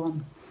I go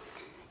on.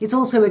 It's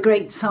also a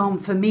great psalm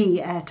for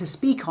me to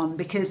speak on,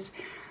 because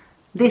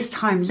this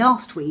time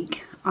last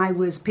week I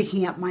was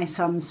picking up my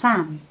son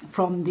Sam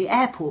from the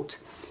airport.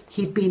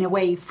 He'd been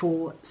away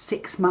for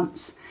 6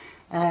 months,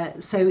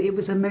 so it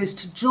was a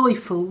most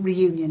joyful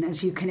reunion,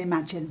 as you can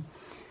imagine.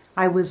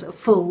 I was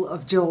full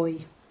of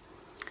joy.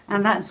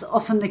 And that's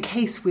often the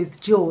case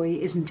with joy,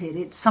 isn't it?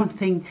 It's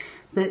something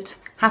that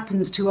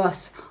happens to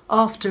us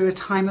after a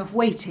time of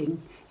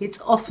waiting.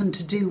 It's often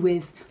to do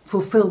with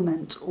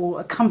fulfillment or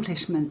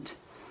accomplishment.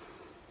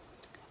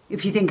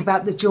 If you think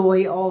about the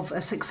joy of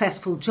a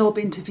successful job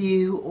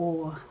interview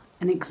or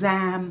an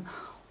exam,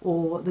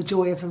 or the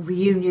joy of a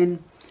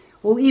reunion,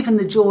 or even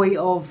the joy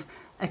of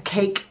a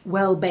cake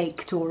well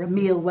baked or a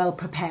meal well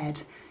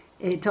prepared,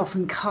 it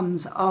often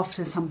comes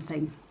after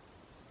something.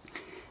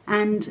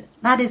 And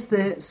that is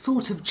the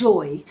sort of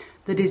joy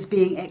that is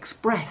being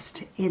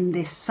expressed in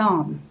this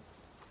psalm.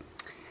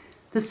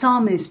 The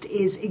psalmist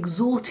is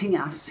exhorting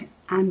us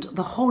and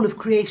the whole of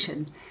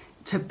creation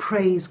to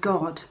praise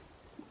God.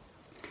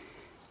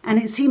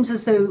 And it seems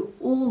as though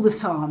all the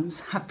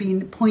psalms have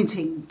been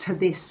pointing to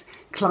this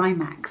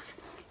climax.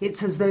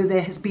 It's as though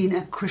there has been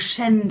a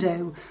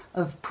crescendo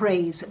of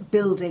praise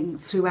building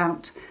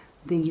throughout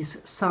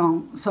these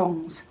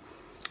songs.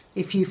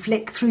 If you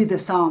flick through the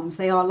psalms,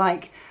 they are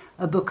like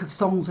a book of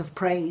songs of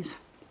praise.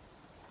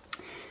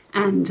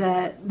 And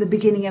the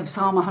beginning of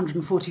Psalm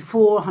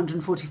 144,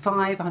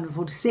 145,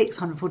 146,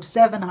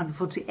 147,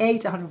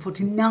 148,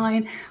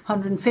 149,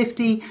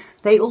 150,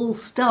 they all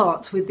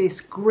start with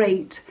this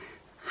great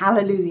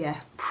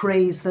hallelujah,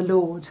 praise the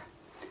Lord.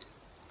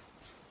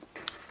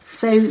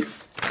 So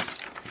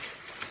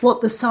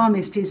what the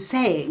psalmist is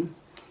saying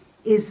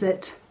is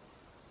that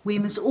we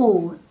must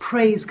all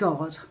praise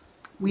God.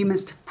 We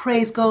must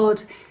praise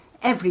God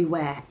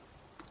everywhere,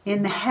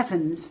 in the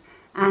heavens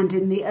and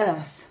in the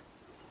earth.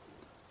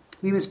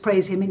 We must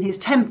praise him in his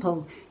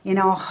temple, in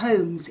our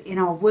homes, in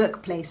our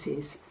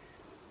workplaces.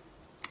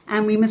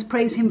 And we must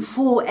praise him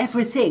for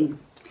everything,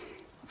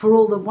 for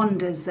all the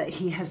wonders that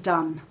he has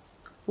done,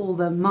 all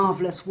the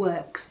marvellous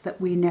works that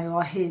we know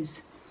are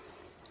his.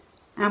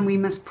 And we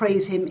must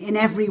praise him in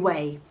every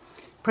way.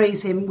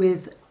 Praise him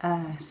with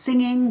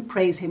singing,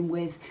 praise him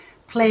with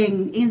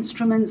playing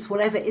instruments,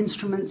 whatever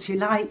instruments you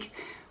like.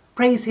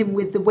 Praise him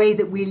with the way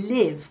that we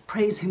live.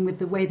 Praise him with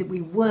the way that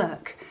we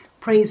work.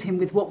 Praise him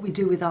with what we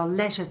do with our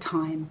leisure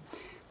time.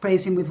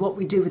 Praise him with what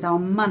we do with our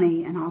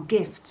money and our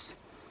gifts.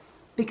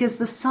 Because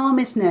the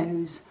psalmist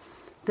knows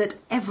that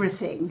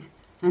everything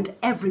and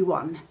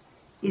everyone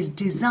is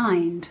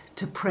designed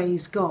to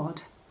praise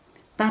God.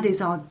 That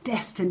is our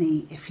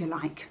destiny, if you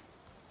like.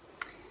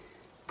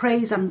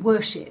 Praise and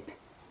worship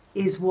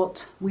is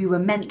what we were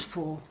meant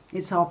for.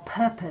 It's our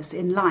purpose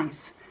in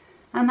life.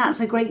 And that's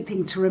a great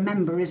thing to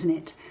remember, isn't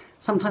it?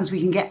 Sometimes we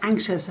can get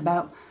anxious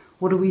about,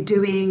 what are we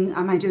doing?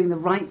 Am I doing the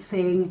right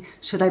thing?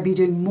 Should I be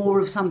doing more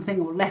of something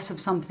or less of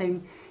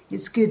something?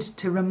 It's good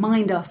to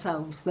remind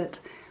ourselves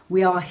that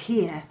we are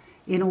here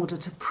in order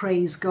to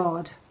praise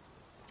God.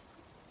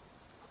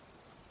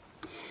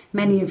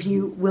 Many of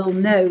you will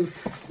know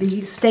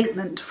the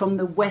statement from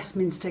the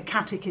Westminster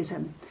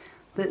Catechism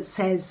that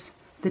says,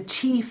 the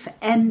chief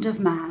end of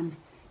man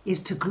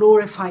is to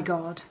glorify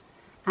God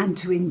and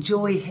to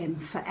enjoy him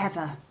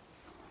forever.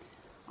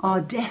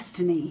 Our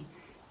destiny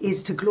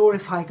is to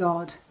glorify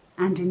God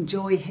and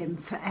enjoy him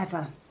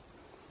forever.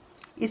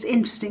 It's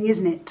interesting,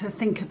 isn't it, to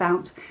think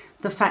about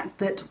the fact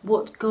that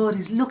what God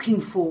is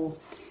looking for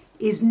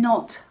is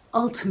not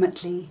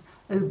ultimately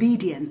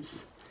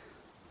obedience,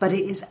 but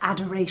it is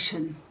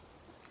adoration.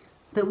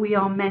 That we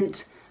are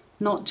meant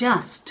not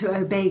just to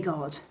obey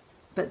God,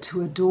 but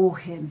to adore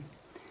him.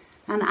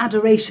 And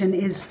adoration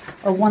is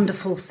a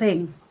wonderful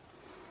thing.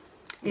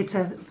 It's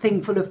a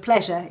thing full of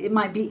pleasure. It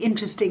might be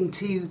interesting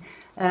to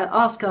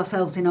ask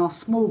ourselves in our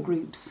small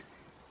groups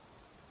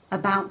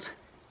about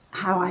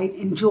how I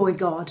enjoy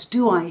God.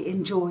 Do I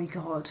enjoy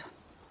God?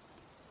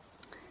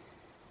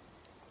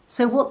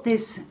 So what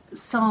this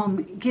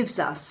psalm gives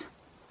us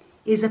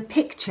is a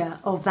picture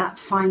of that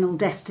final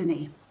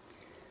destiny.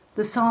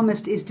 The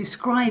psalmist is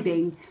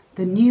describing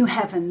the new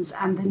heavens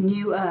and the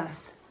new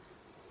earth.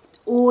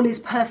 All is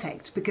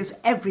perfect because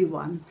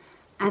everyone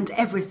and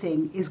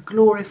everything is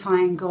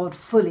glorifying God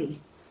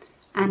fully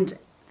and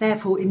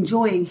therefore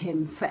enjoying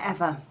him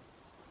forever.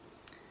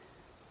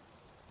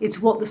 It's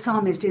what the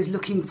psalmist is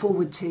looking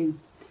forward to.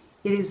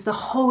 It is the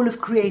whole of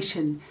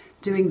creation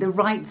doing the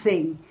right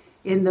thing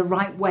in the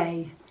right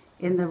way,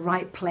 in the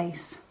right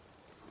place.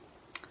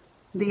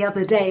 The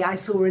other day I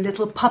saw a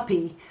little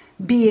puppy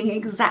being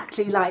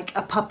exactly like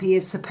a puppy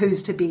is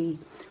supposed to be,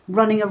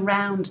 running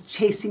around,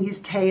 chasing his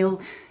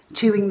tail,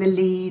 chewing the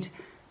lead,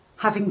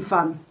 having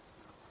fun.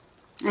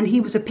 And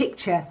he was a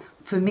picture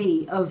for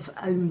me of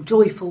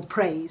joyful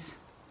praise.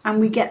 And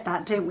we get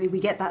that, don't we? We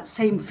get that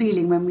same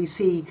feeling when we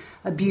see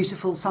a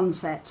beautiful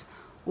sunset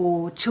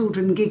or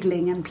children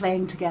giggling and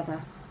playing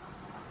together.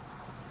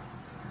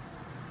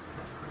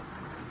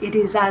 It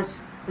is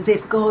as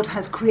if God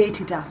has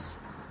created us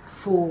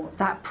for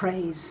that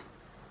praise.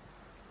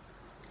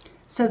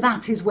 So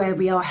that is where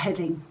we are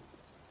heading.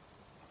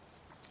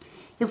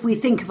 If we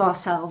think of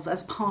ourselves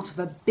as part of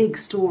a big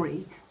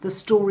story, the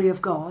story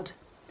of God,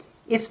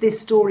 if this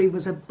story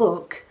was a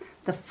book,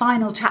 the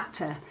final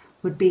chapter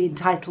would be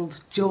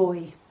entitled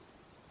Joy.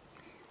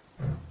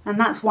 And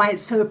that's why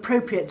it's so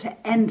appropriate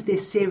to end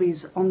this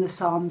series on the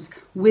Psalms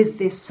with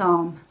this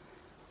psalm,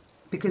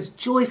 because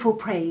joyful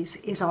praise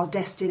is our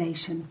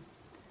destination.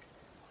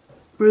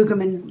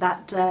 Brueggemann,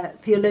 that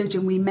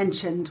theologian we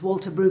mentioned,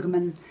 Walter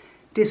Brueggemann,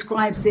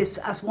 describes this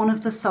as one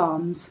of the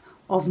psalms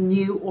of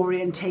new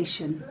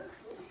orientation.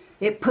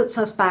 It puts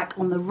us back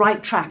on the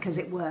right track, as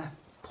it were,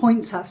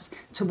 points us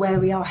to where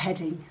we are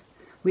heading,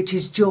 which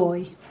is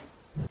joy.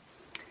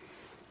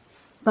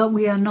 But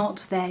we are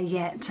not there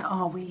yet,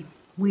 are we?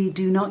 We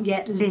do not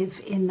yet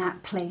live in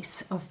that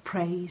place of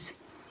praise.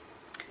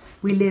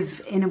 We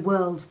live in a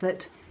world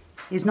that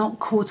is not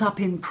caught up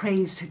in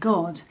praise to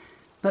God,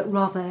 but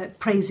rather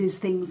praises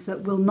things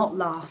that will not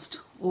last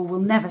or will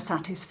never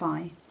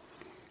satisfy.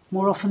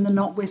 More often than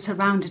not, we're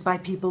surrounded by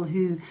people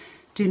who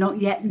do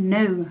not yet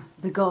know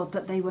the God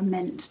that they were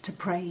meant to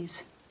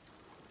praise.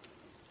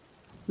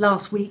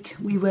 Last week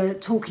we were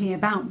talking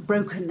about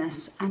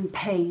brokenness and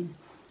pain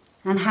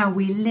and how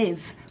we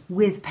live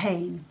with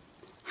pain,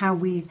 how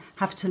we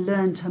have to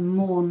learn to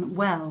mourn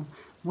well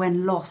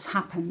when loss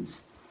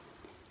happens.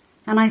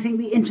 And I think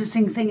the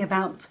interesting thing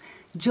about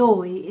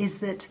joy is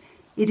that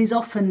it is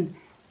often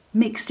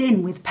mixed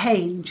in with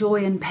pain.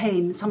 Joy and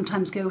pain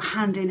sometimes go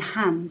hand in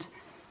hand.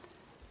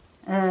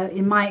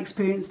 In my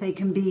experience, they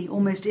can be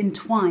almost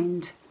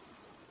entwined.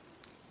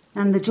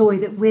 And the joy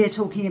that we're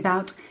talking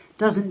about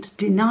doesn't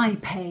deny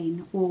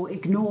pain or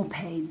ignore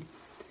pain.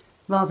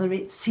 Rather,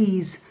 it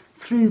sees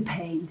through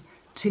pain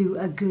to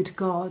a good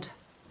God.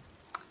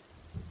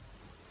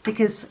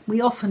 Because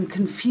we often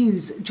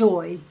confuse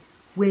joy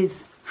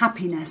with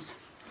happiness,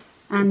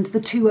 and the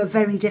two are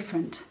very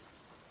different.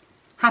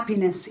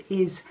 Happiness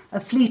is a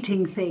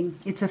fleeting thing.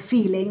 It's a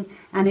feeling,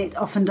 and it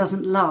often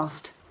doesn't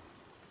last.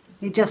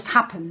 It just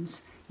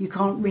happens. You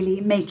can't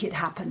really make it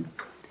happen,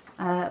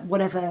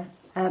 whatever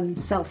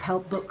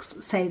self-help books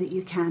say that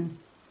you can.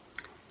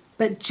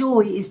 But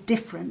joy is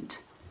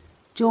different.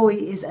 Joy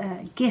is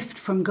a gift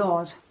from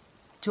God.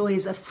 Joy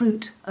is a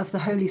fruit of the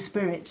Holy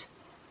Spirit.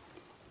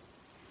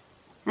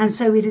 And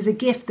so it is a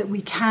gift that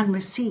we can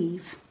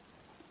receive.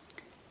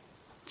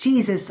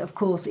 Jesus, of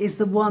course, is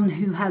the one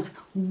who has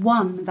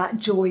won that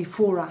joy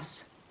for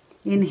us.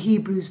 In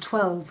Hebrews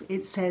 12,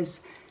 it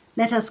says,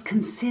 let us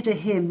consider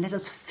him, let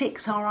us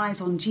fix our eyes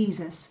on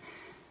Jesus,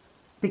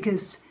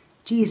 because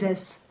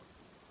Jesus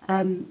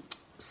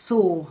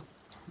saw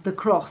the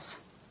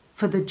cross.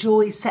 For the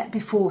joy set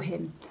before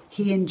him,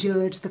 he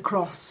endured the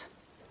cross.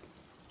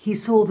 He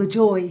saw the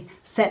joy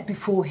set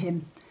before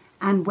him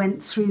and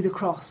went through the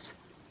cross.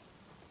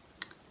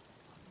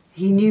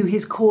 He knew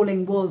his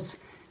calling was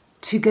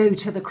to go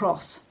to the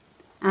cross,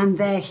 and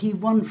there he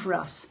won for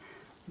us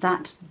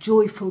that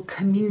joyful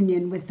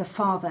communion with the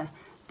Father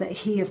that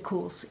he, of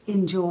course,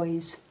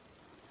 enjoys.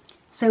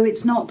 So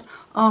it's not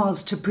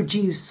ours to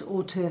produce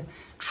or to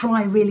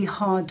try really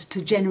hard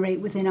to generate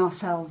within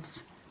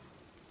ourselves.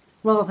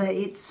 Rather,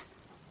 it's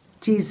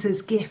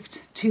Jesus'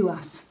 gift to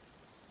us.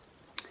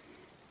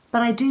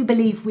 But I do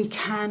believe we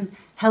can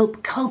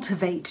help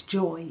cultivate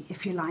joy,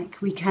 if you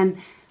like. We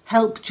can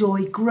help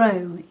joy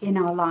grow in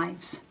our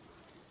lives,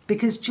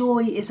 because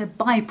joy is a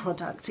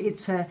byproduct.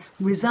 It's a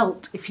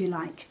result, if you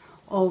like,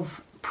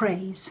 of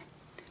praise,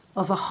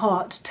 of a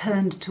heart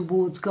turned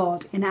towards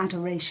God in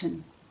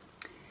adoration.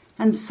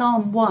 And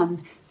Psalm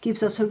 1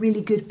 gives us a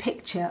really good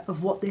picture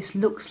of what this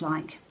looks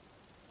like.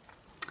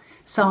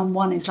 Psalm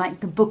 1 is like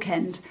the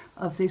bookend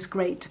of this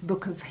great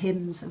book of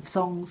hymns, of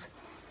songs.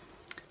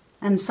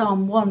 And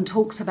Psalm 1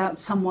 talks about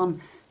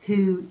someone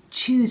who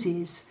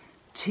chooses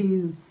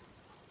to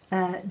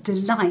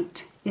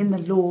delight in the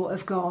law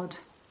of God.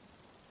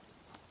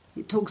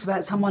 It talks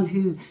about someone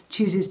who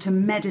chooses to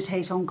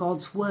meditate on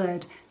God's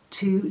word,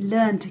 to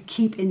learn to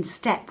keep in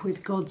step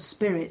with God's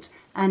spirit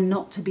and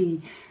not to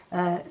be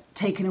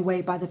taken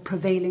away by the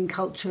prevailing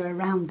culture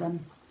around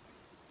them.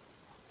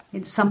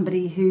 It's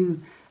somebody who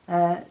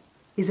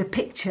is a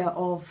picture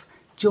of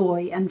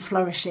joy and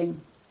flourishing.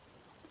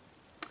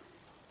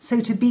 So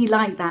to be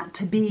like that,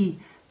 to be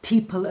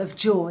people of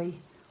joy,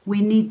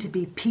 we need to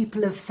be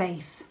people of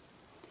faith.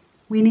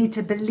 We need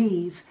to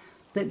believe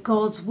that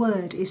God's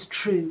word is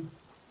true,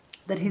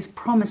 that his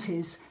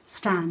promises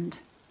stand.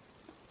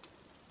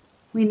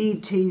 We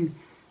need to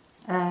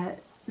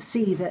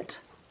see that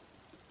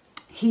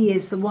he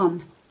is the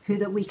one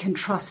that we can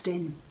trust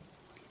in.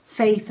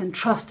 Faith and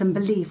trust and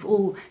belief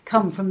all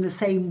come from the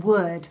same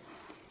word.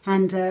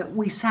 And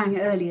we sang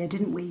earlier,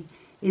 didn't we?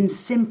 In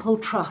simple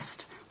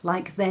trust,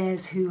 like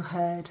theirs who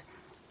heard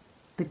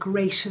the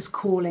gracious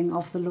calling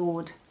of the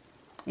Lord.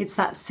 It's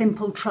that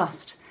simple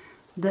trust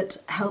that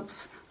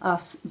helps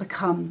us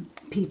become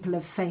people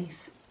of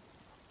faith.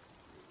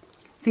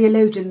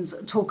 Theologians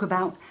talk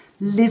about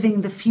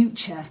living the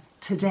future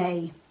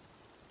today.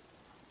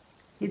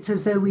 It's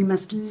as though we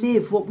must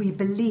live what we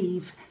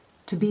believe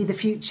to be the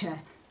future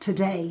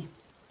today.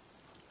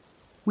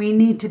 We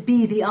need to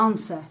be the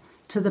answer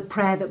to the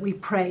prayer that we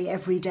pray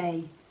every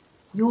day.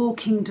 Your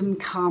kingdom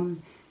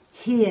come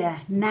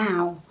here,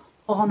 now,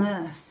 on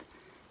earth,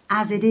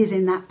 as it is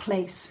in that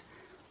place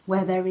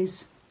where there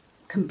is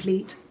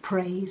complete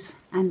praise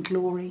and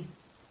glory.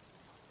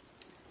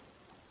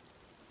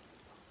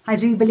 I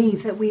do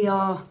believe that we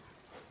are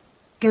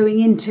going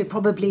into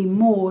probably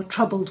more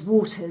troubled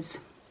waters.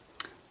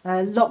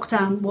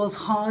 Lockdown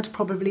was hard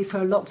probably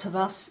for lots of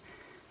us,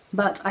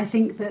 but I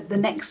think that the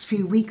next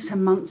few weeks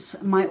and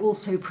months might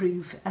also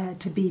prove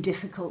to be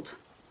difficult.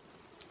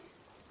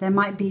 There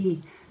might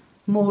be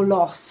more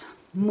loss,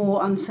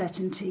 more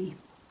uncertainty,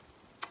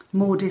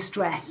 more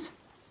distress.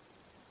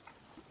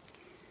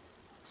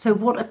 So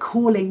what a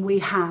calling we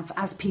have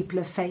as people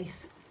of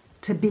faith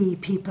to be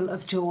people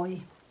of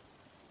joy.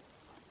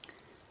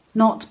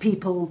 Not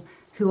people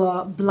who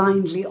are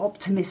blindly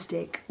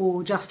optimistic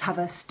or just have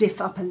a stiff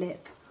upper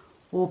lip,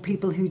 or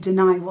people who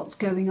deny what's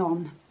going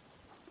on,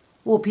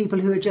 or people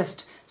who are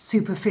just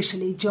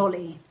superficially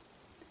jolly,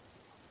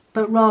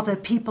 but rather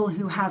people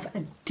who have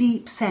a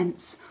deep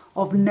sense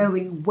of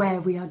knowing where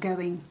we are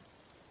going,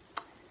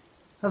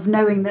 of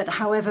knowing that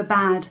however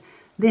bad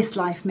this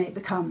life may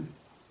become,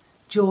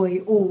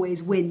 joy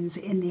always wins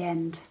in the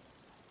end.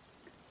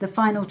 The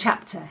final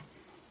chapter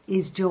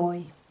is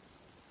joy.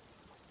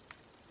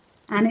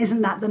 And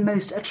isn't that the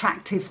most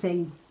attractive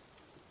thing?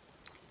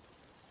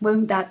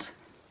 Won't that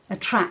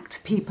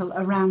attract people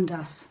around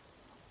us?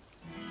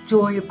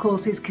 Joy, of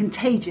course, is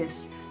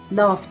contagious.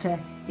 Laughter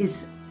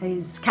is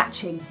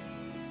catching.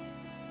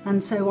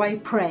 And so I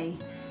pray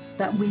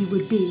that we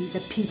would be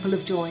the people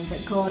of joy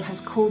that God has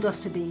called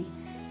us to be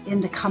in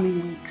the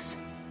coming weeks.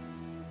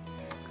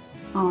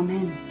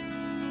 Amen.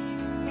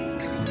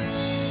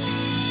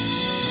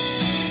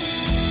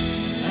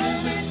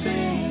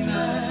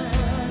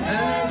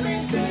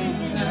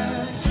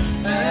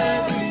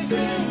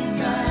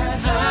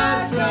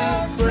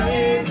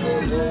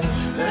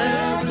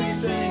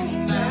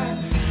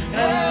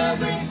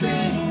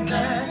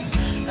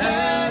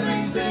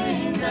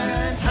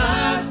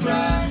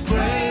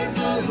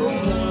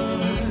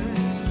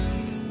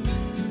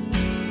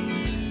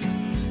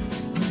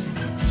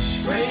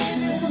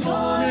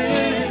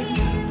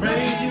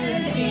 Praise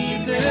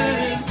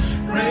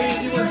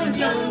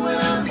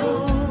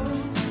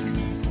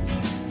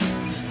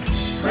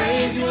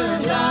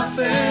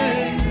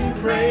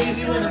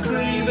praise you when I'm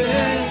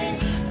grieving,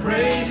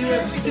 praise you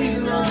every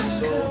season of the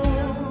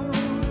soul.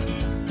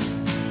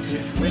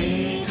 If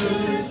we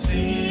could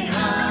see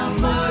how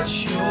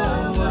much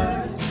you're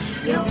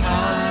worth, your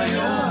power,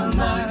 your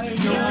might,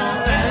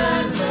 your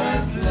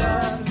endless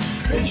love,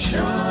 then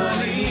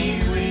surely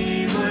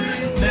we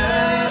would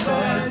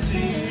never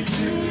cease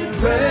to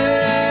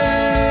praise.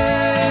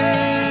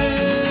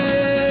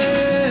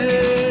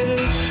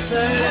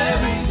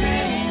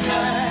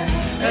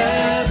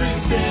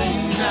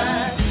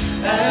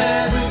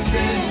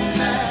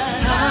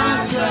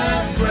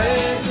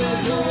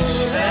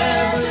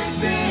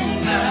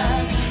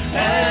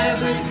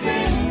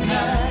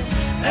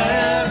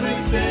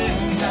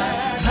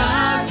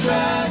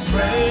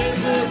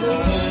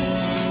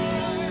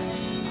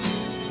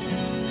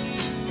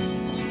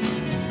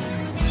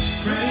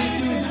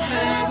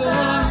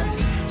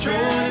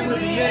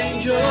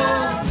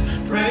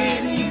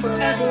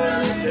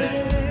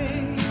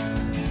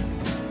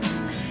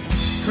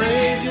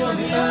 Praise you on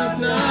the earth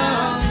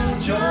now,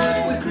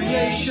 joining with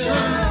creation,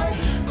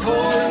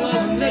 calling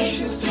all the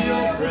nations to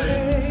your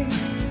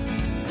praise.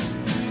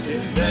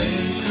 If they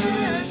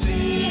could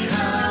see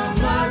how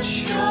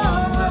much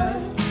you're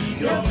worth,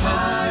 your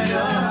power,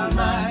 your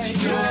might,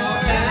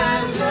 your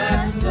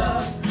endless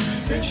love,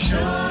 then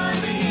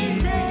surely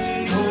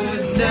they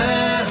would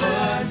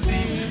never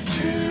cease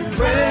to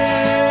praise.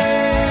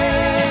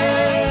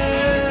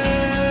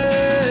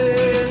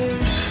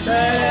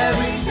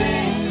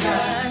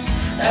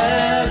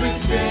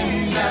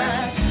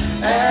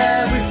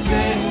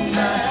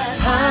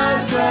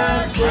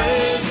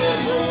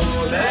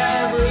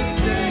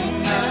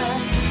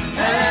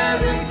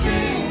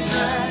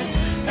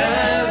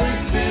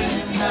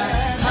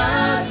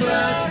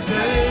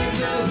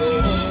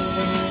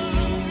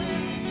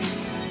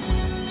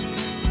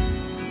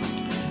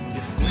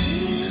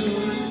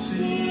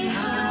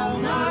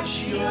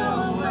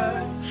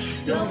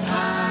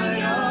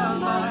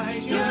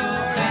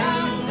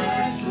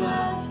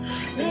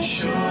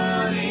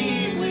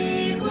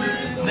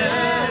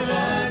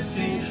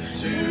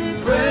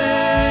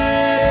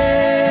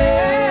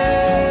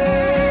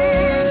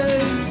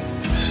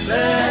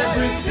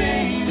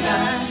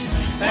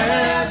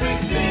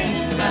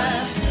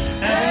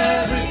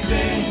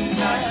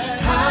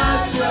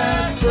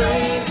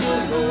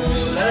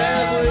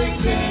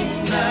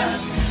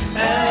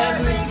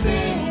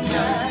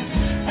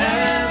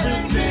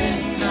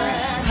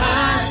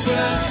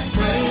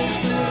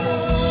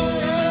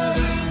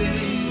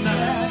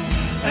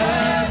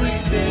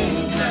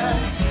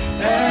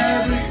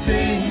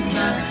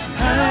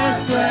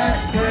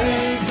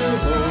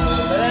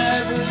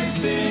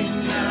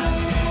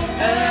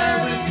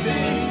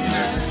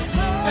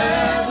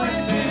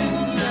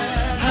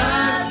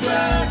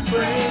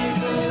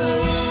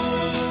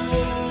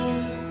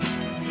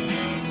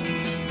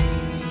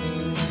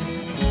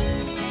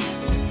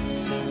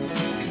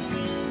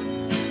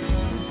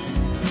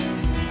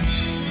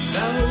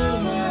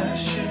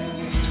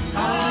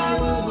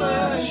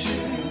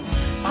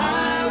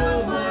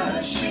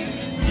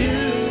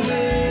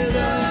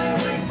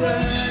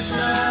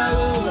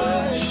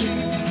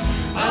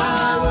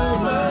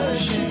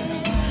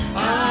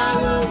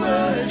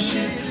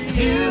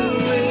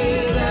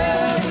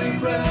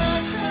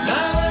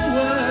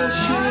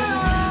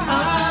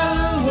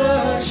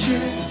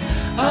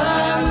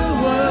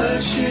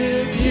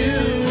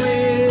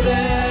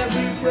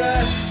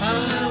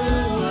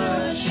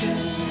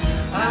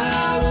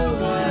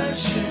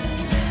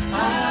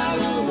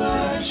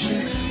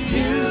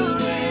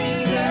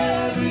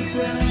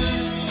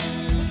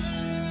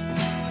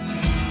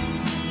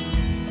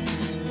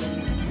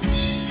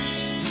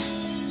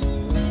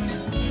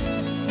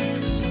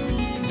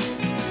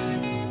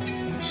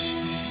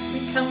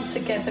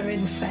 Together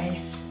in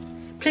faith.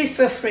 Please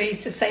feel free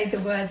to say the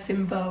words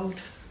in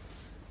bold.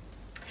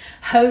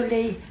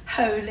 Holy,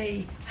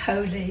 holy,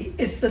 holy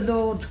is the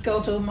Lord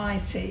God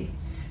Almighty,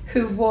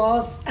 who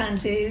was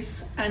and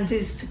is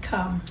to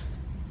come.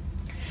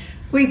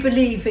 We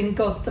believe in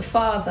God the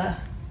Father,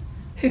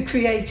 who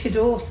created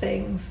all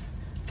things,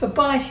 for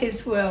by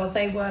his will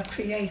they were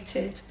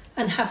created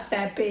and have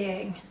their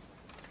being.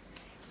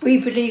 We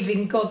believe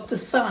in God the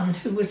Son,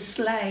 who was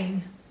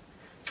slain,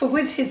 for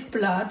with his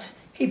blood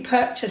he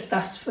purchased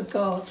us for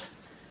God,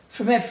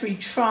 from every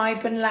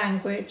tribe and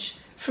language,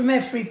 from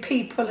every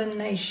people and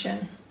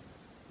nation.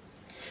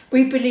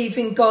 We believe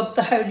in God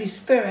the Holy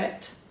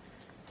Spirit.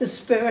 The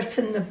Spirit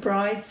and the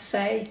bride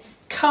say,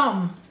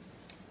 "Come."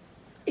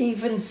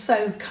 Even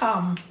so,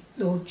 come,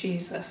 Lord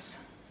Jesus.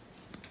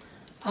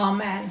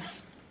 Amen.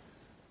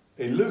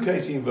 In Luke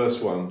 18 verse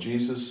 1,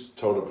 Jesus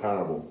told a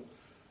parable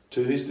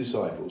to his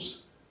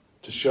disciples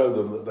to show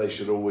them that they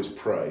should always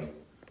pray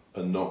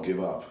and not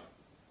give up.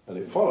 And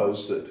it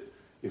follows that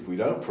if we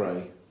don't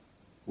pray,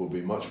 we'll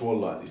be much more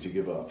likely to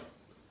give up.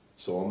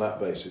 So on that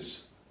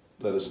basis,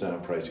 let us now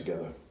pray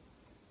together.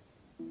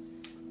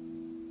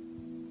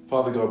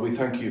 Father God, we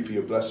thank you for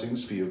your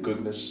blessings, for your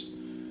goodness,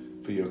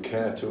 for your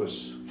care to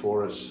us,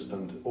 for us,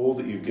 and all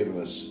that you've given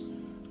us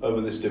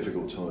over this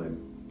difficult time.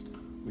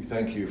 We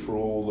thank you for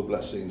all the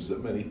blessings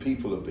that many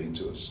people have been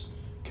to us,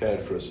 cared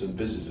for us and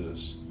visited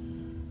us.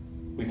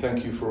 We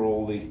thank you for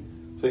all the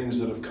things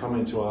that have come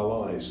into our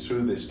lives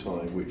through this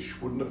time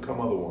which wouldn't have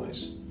come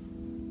otherwise.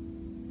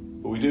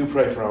 But we do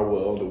pray for our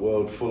world, a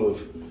world full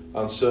of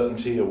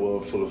uncertainty, a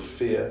world full of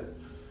fear,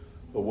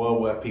 a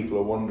world where people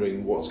are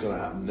wondering what's going to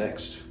happen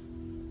next,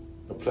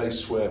 a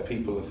place where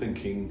people are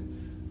thinking,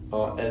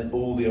 are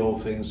all the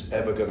old things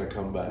ever going to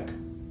come back?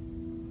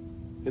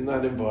 In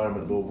that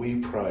environment, Lord, we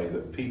pray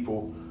that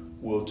people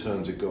will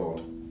turn to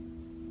God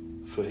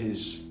for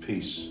his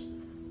peace,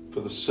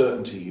 for the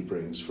certainty he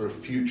brings, for a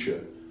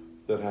future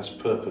that has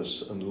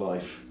purpose and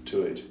life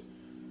to it.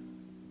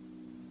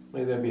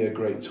 May there be a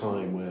great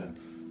time where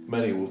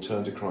many will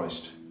turn to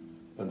Christ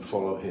and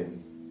follow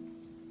him.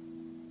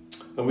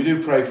 And we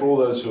do pray for all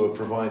those who are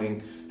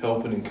providing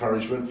help and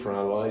encouragement for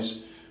our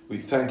lives. We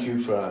thank you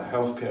for our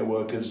healthcare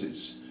workers.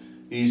 It's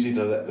easy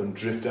to let them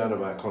drift out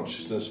of our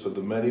consciousness for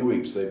the many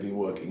weeks they've been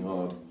working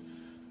hard.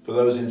 For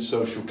those in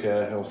social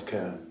care,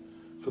 healthcare,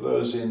 for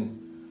those in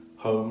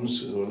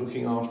homes who are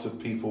looking after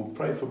people,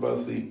 pray for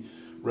both the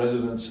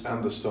residents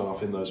and the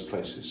staff in those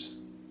places.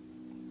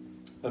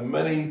 And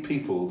many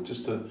people,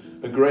 just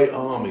a great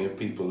army of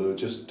people who are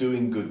just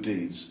doing good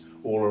deeds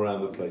all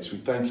around the place. We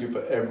thank you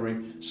for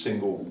every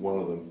single one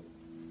of them.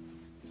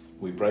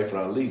 We pray for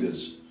our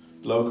leaders,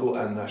 local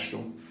and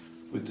national,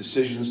 with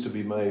decisions to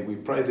be made. We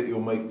pray that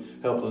you'll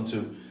help them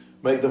to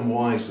make them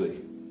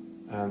wisely,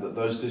 and that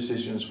those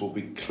decisions will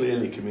be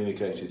clearly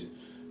communicated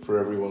for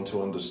everyone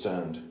to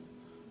understand.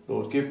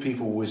 Lord, give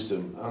people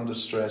wisdom under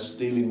stress,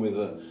 dealing with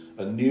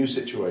a new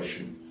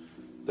situation.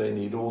 They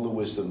need all the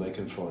wisdom they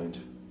can find.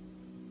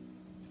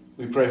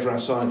 We pray for our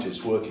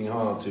scientists working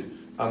hard to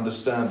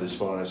understand this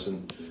virus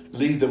and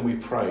lead them, we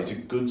pray, to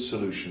good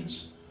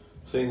solutions,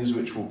 things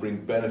which will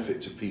bring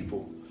benefit to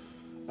people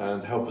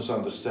and help us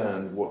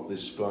understand what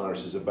this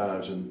virus is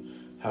about and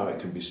how it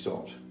can be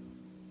stopped.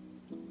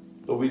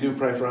 Lord, we do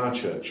pray for our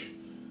church,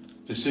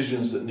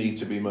 decisions that need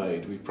to be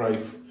made. We pray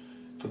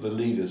for the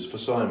leaders, for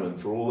Simon,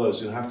 for all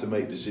those who have to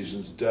make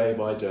decisions day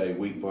by day,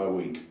 week by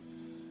week.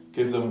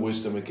 Give them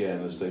wisdom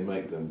again as they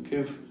make them.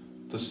 Give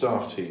the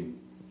staff team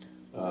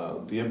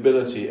the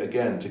ability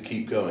again to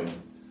keep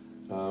going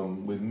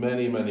with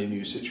many, many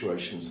new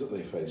situations that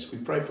they face. We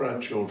pray for our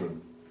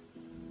children,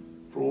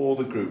 for all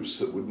the groups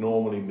that would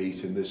normally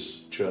meet in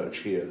this church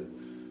here.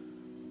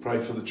 Pray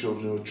for the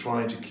children who are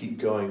trying to keep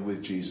going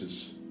with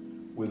Jesus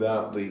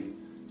without the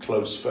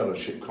close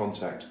fellowship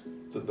contact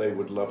that they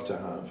would love to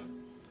have.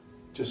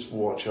 Just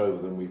watch over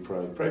them, we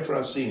pray. Pray for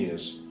our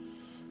seniors,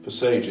 for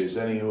sages,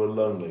 any who are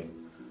lonely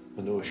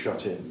and who are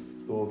shut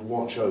in. Lord,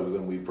 watch over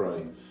them, we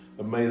pray.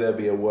 And may there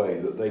be a way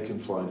that they can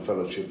find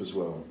fellowship as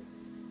well.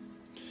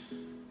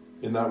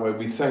 In that way,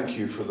 we thank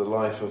you for the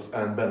life of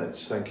Anne Bennett.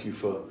 Thank you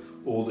for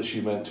all that she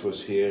meant to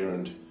us here,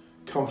 and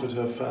comfort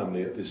her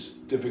family at this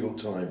difficult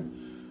time,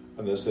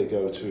 and as they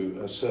go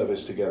to a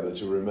service together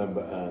to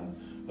remember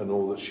Anne and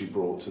all that she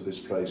brought to this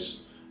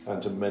place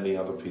and to many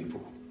other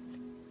people.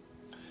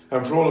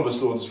 And for all of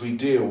us, Lord, as we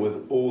deal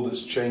with all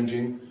that's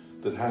changing,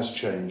 that has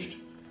changed,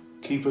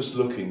 keep us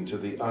looking to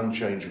the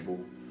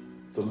unchangeable,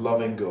 the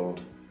loving God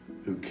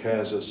who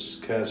cares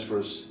for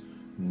us,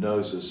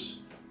 knows us,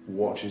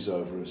 watches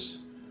over us,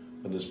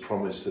 and has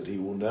promised that he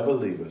will never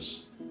leave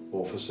us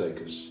or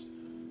forsake us.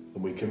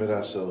 And we commit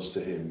ourselves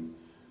to him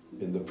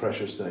in the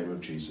precious name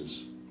of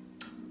Jesus.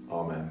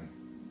 Amen.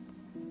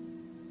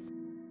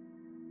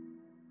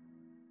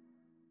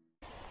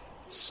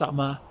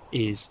 Summer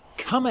is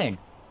coming,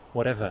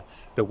 whatever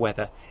the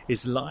weather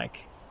is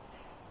like.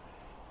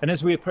 And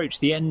as we approach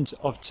the end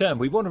of term,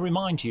 we want to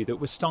remind you that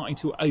we're starting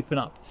to open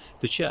up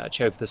the church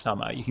over the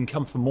summer. You can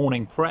come for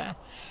morning prayer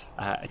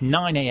at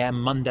 9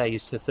 a.m.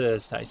 Mondays to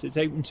Thursdays. It's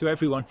open to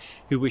everyone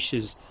who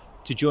wishes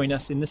to join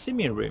us in the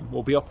Simeon room.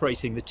 We'll be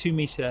operating the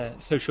 2-metre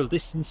social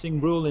distancing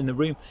rule in the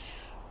room.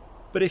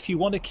 But if you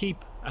want to keep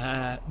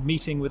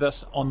meeting with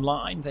us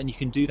online, then you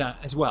can do that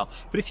as well.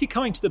 But if you're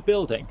coming to the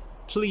building,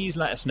 please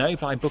let us know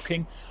by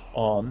booking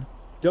on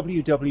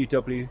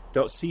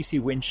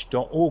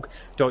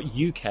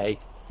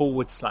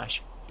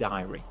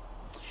www.ccwinch.org.uk/diary.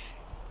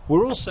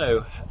 We're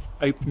also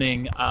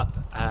opening up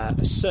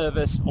a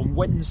service on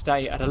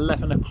Wednesday at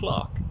 11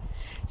 o'clock.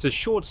 It's a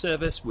short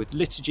service with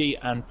liturgy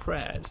and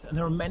prayers, and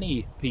there are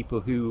many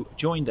people who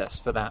joined us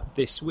for that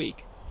this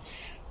week.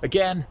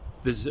 Again,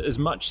 there's as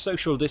much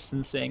social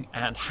distancing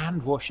and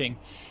hand washing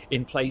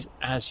in place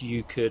as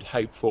you could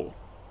hope for.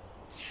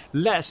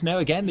 Let us know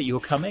again that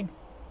you're coming.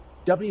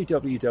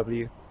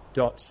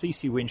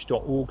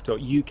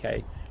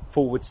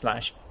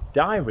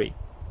 www.ccwinch.org.uk/diary.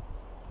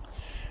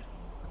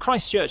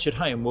 Christchurch at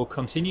Home will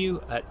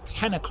continue at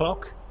 10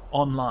 o'clock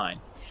online.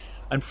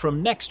 And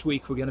from next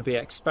week, we're going to be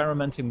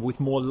experimenting with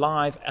more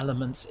live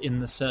elements in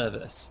the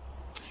service,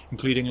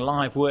 including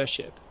live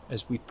worship,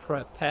 as we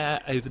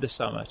prepare over the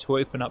summer to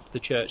open up the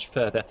church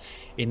further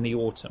in the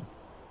autumn.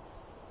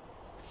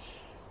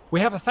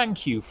 We have a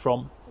thank you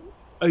from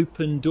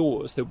Open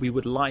Doors that we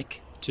would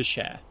like to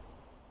share.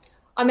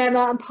 I'm Emma,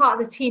 I'm part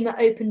of the team at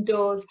Open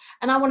Doors,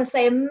 and I want to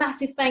say a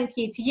massive thank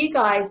you to you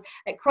guys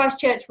at Christ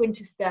Church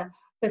Winchester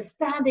for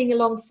standing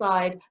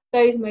alongside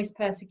those most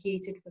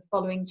persecuted for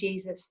following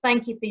Jesus.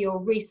 Thank you for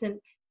your recent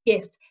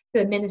gift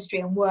to the ministry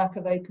and work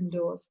of Open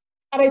Doors.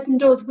 At Open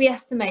Doors, we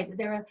estimate that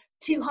there are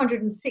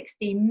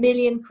 260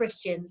 million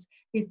Christians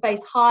who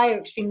face high or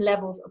extreme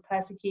levels of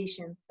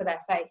persecution for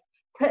their faith.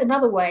 Put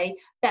another way,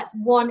 that's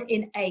 1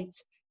 in 8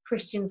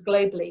 Christians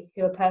globally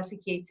who are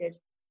persecuted.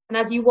 And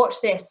as you watch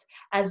this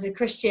as a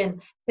Christian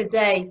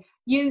today,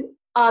 you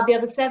are the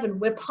other 7.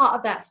 We're part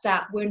of that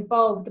stat. We're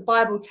involved. The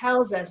Bible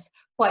tells us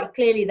quite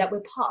clearly that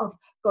we're part of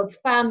God's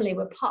family.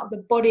 We're part of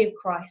the body of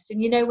Christ.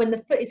 And you know, when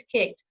the foot is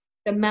kicked,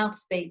 the mouth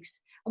speaks.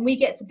 And we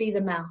get to be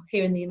the mouth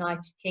here in the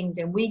United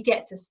Kingdom. We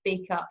get to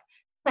speak up.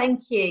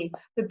 Thank you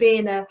for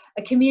being a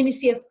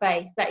community of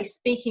faith that is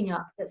speaking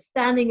up, that's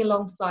standing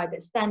alongside,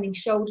 that's standing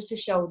shoulder to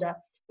shoulder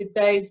with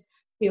those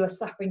who are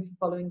suffering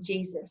for following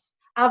Jesus.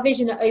 Our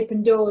vision at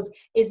Open Doors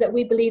is that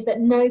we believe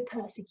that no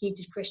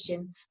persecuted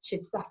Christian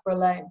should suffer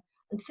alone.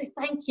 And so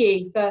thank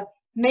you for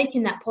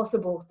making that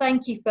possible.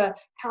 Thank you for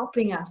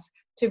helping us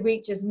to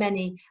reach as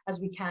many as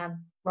we can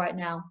right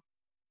now.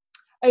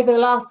 Over the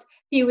last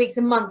few weeks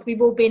and months, we've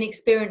all been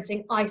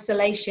experiencing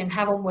isolation,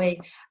 haven't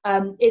we?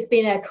 It's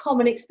been a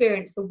common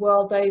experience the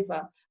world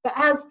over. But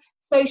as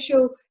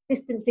social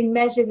distancing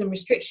measures and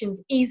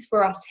restrictions ease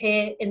for us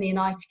here in the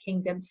United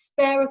Kingdom,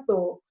 spare a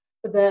thought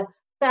for the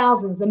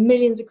thousands, the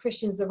millions of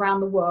Christians around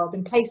the world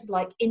in places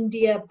like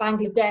India,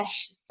 Bangladesh,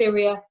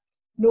 Syria,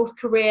 North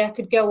Korea,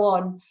 could go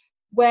on,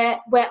 where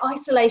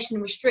isolation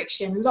and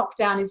restriction,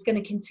 lockdown is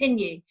going to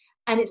continue.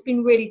 And it's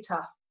been really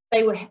tough.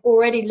 They were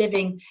already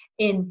living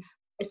in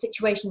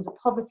situations of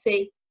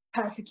poverty,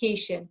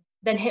 persecution,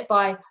 then hit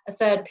by a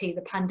third P,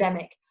 the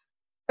pandemic.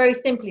 Very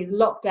simply, the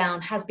lockdown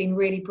has been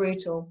really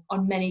brutal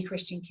on many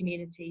Christian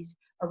communities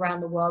around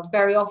the world.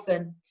 Very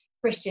often,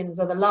 Christians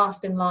are the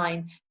last in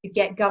line to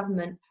get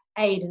government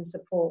aid and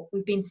support.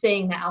 We've been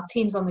seeing that. Our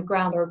teams on the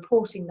ground are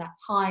reporting that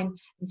time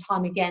and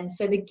time again.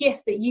 So the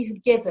gift that you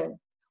have given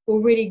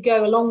will really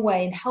go a long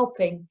way in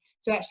helping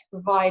to actually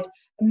provide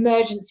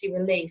emergency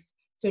relief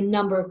to a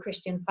number of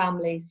Christian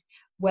families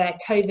where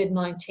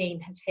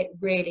COVID-19 has hit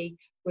really,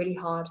 really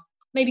hard.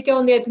 Maybe go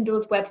on the Open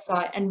Doors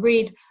website and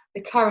read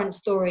the current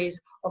stories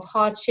of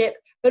hardship,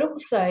 but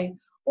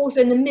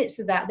also in the midst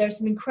of that, there are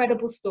some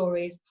incredible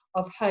stories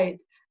of hope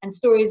and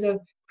stories of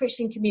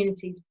Christian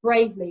communities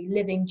bravely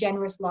living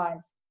generous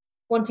lives,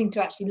 wanting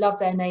to actually love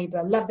their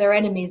neighbour, love their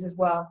enemies as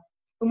well.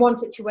 In one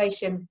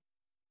situation,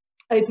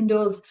 Open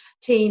Doors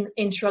team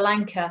in Sri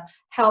Lanka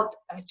helped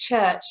a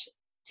church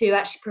to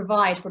actually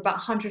provide for about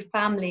 100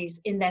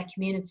 families in their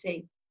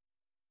community.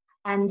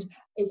 And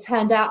it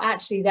turned out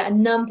actually that a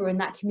number in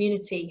that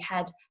community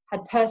had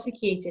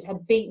persecuted,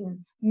 had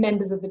beaten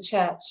members of the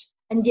church.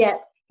 And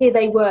yet here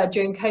they were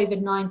during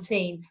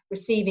COVID-19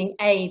 receiving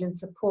aid and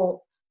support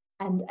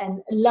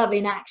and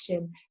loving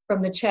action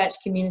from the church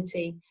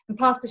community. And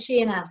Pastor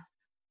Sheehan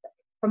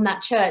from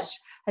that church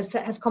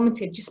has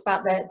commented just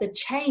about the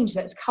change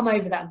that's come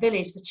over that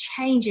village, the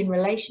change in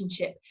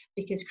relationship,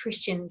 because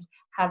Christians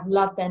have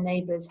loved their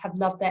neighbours, have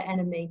loved their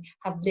enemy,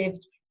 have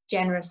lived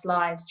generous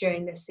lives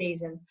during this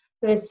season.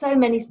 So there's so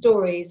many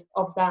stories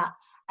of that,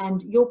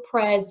 and your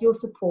prayers, your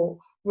support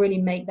really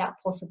make that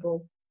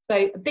possible.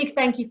 So a big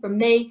thank you from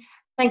me.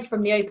 Thank you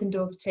from the Open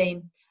Doors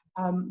team.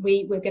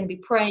 We're going to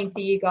be praying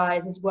for you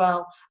guys as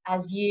well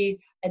as you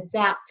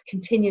adapt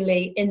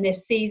continually in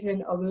this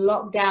season of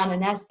lockdown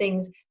and as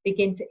things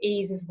begin to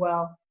ease as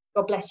well.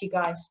 God bless you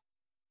guys.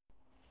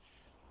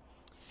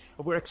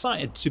 We're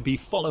excited to be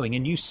following a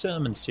new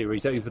sermon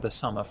series over the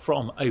summer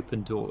from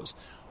Open Doors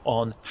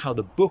on how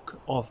the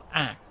book of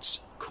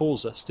Acts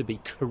calls us to be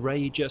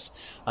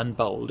courageous and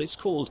bold. It's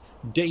called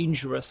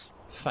Dangerous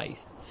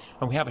Faith,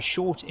 and we have a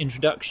short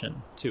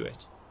introduction to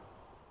it.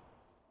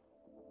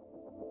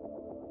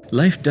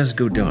 Life does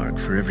go dark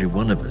for every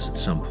one of us at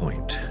some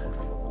point,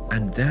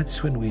 and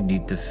that's when we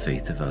need the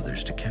faith of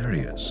others to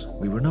carry us.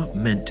 We were not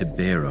meant to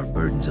bear our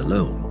burdens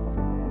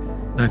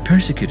alone. Now,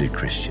 persecuted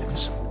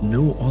Christians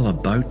know all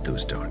about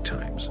those dark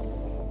times,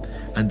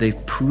 and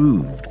they've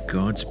proved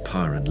God's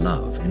power and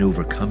love in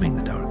overcoming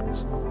the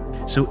darkness.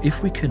 So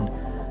if we can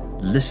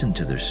listen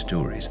to their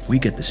stories, we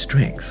get the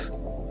strength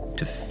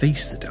to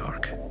face the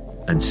dark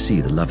and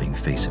see the loving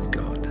face of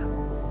God.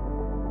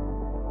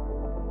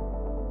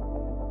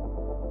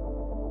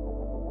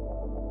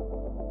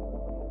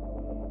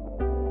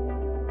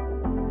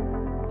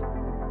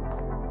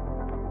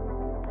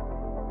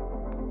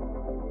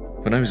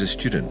 When I was a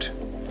student,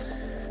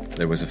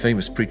 there was a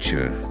famous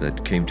preacher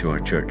that came to our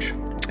church,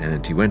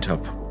 and he went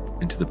up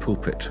into the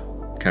pulpit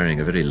carrying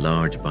a very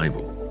large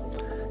Bible,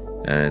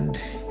 and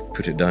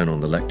put it down on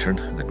the lectern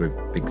with a great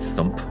big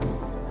thump,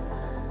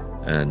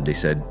 and he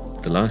said,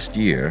 "The last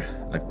year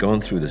I've gone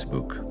through this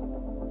book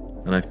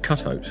and I've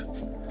cut out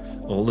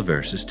all the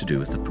verses to do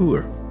with the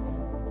poor."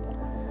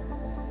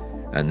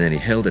 And then he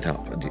held it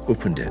up and he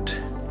opened it,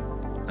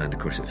 and of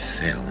course it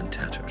fell in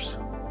tatters.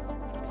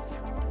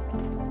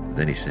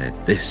 Then he said,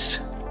 "This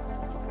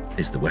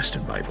is the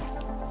Western Bible."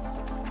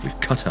 We've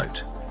cut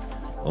out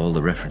all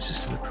the references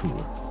to the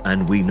pool,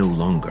 and we no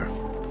longer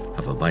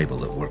have a Bible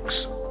that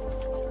works.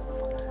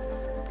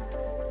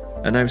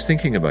 And I was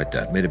thinking about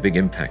that, made a big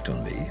impact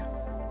on me.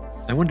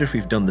 I wonder if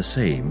we've done the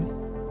same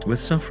with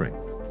suffering.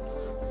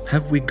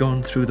 Have we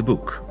gone through the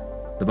book,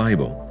 the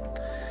Bible,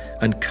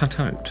 and cut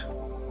out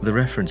the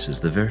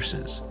references, the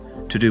verses,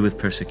 to do with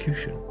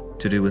persecution,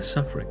 to do with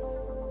suffering?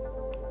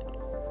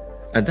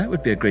 And that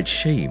would be a great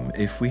shame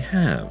if we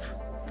have,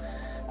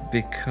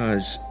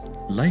 because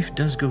life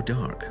does go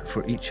dark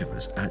for each of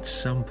us at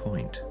some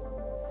point.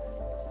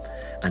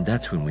 And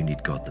that's when we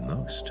need God the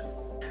most.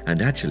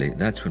 And actually,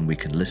 that's when we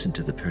can listen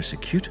to the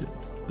persecuted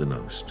the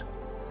most,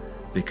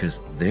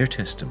 because their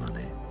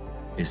testimony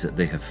is that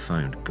they have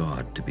found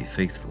God to be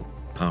faithful,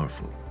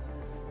 powerful,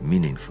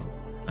 meaningful,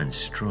 and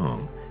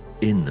strong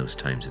in those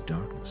times of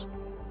darkness.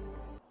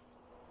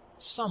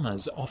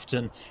 Summer's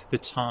often the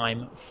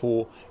time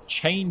for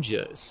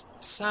changes.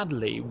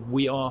 Sadly,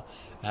 we are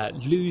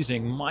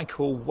losing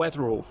Michael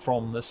Wetherall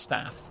from the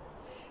staff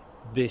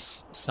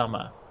this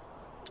summer.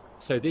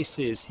 So this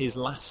is his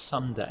last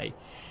Sunday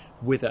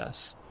with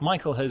us.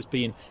 Michael has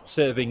been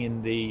serving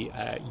in the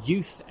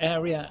youth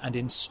area and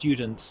in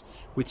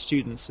with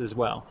students as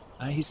well.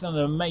 He's done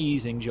an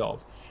amazing job.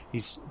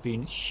 He's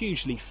been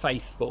hugely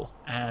faithful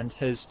and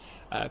has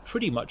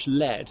pretty much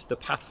led the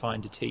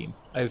Pathfinder team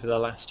over the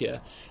last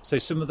year. So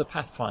some of the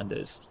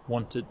Pathfinders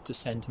wanted to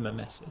send him a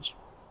message.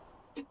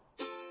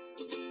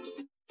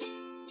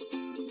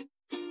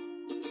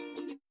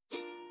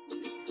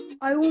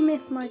 I will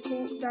miss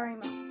Michael very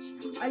much.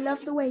 I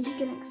love the way he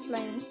can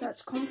explain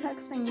such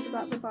complex things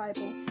about the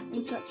Bible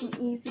in such an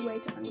easy way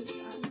to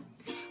understand.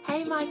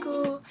 Hey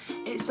Michael,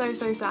 it's so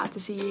sad to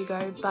see you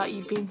go, but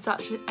you've been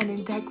such an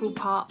integral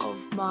part of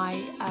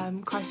my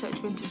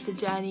Christchurch Winchester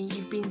journey.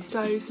 You've been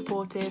so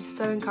supportive,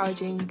 so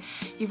encouraging.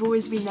 You've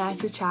always been there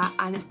to chat,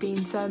 and it's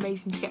been so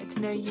amazing to get to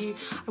know you.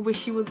 I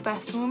wish you all the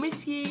best and we'll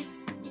miss you.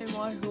 Hey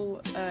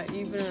Michael,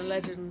 you've been a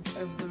legend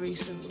over the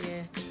recent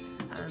year,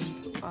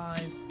 and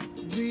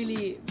I've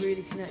really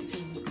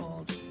connected with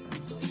God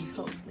and how you've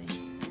helped me.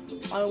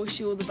 I wish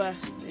you all the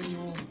best in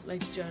your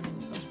later journey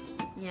with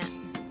God. Yeah,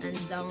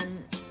 and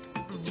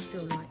I'm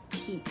still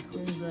keep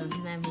all the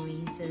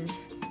memories of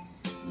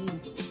you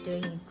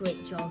doing a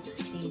great job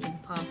leading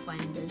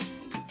Pathfinders.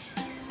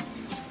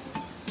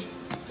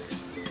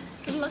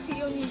 Good luck at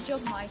your new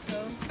job,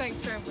 Michael.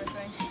 Thanks for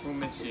everything. We'll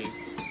miss you.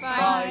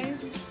 Bye.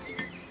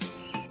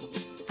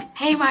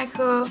 Hey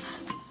Michael,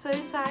 so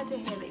sad to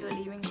hear that you're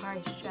leaving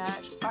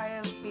Christchurch. I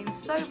have been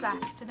so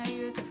blessed to know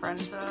you as a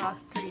friend for the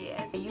last 3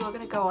 years. You are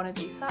going to go on and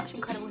do such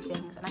incredible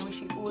things, and I wish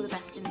you all the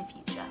best in the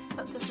future.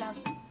 Lots of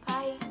love.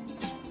 Bye.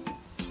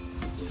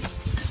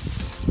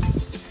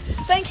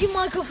 Thank you,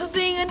 Michael, for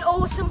being an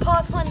awesome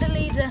Pathfinder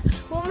leader.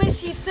 We'll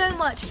miss you so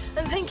much,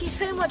 and thank you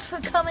so much for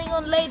coming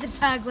on Laser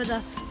Tag with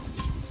us.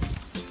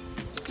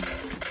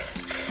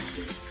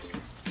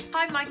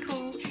 Hi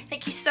Michael,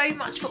 thank you so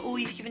much for all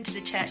you've given to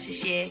the church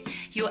this year.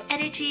 Your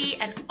energy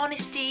and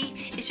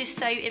honesty is just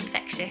so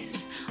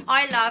infectious.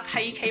 I love how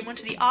you came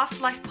onto the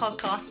Afterlife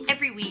podcast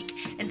every week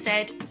and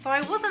said, so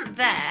I wasn't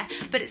there,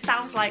 but it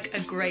sounds like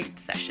a great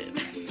session.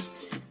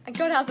 And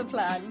God has a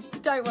plan.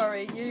 Don't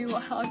worry, you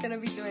are going to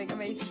be doing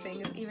amazing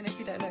things, even if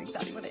you don't know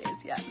exactly what it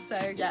is yet.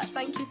 So yeah,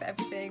 thank you for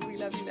everything. We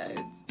love you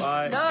loads.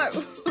 Bye.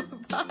 No.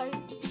 Bye.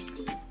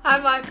 Hi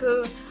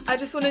Michael, I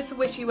just wanted to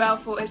wish you well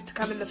for what is to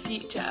come in the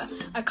future.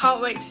 I can't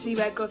wait to see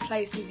where God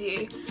places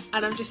you,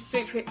 and I'm just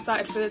super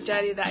excited for the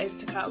journey that is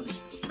to come.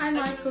 Hi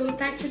Michael,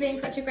 thanks for being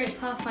such a great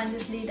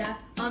Pathfinders leader.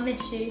 I'll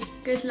miss you.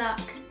 Good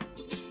luck.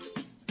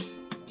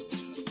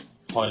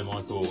 Hi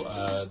Michael,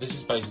 this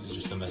is basically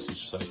just a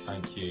message to say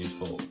thank you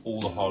for all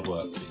the hard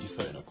work that you've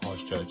put in at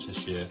Christchurch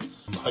this year.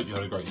 I hope you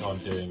had a great time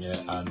doing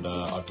it, and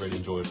I've really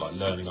enjoyed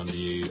learning under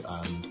you,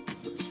 and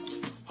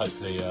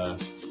hopefully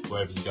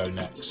wherever you go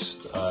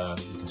next,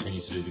 you continue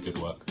to do the good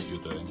work that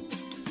you're doing.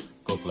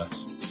 God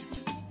bless.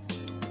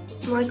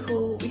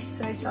 Michael, we're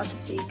so sad to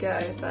see you go,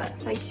 but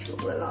thank you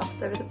for all the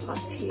laughs over the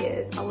past 2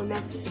 years. I will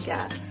never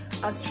forget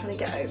us trying to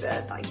get over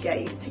that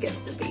gate to get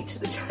to the beach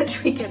of the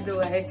church weekend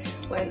away,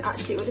 when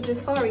actually it would have been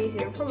far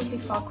easier and probably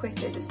far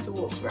quicker just to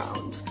walk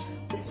around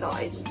the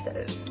side instead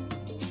of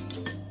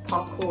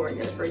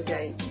parkouring over a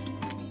gate.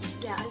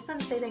 Yeah, I just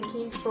want to say thank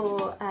you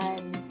for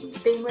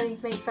being willing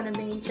to make fun of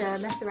me, to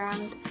mess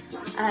around,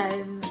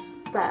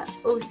 but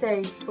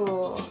also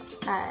for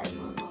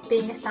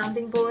being a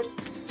sounding board,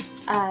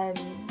 and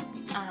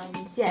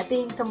yeah,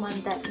 being someone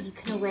that you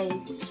can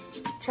always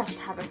trust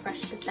to have a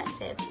fresh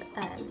perspective.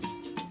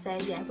 So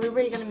yeah, we're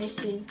really going to miss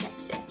you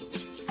next year.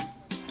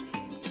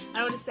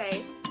 I want to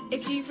say,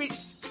 if you've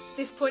reached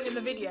this point in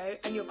the video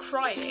and you're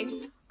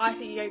crying, I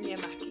think you owe me a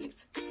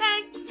Mackey's.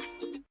 Thanks!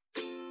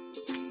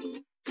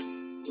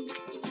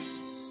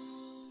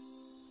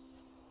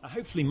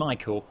 Hopefully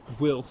Michael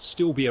will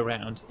still be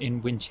around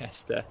in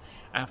Winchester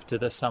after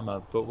the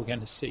summer, but we're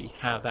going to see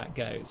how that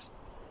goes.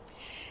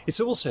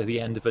 It's also the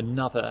end of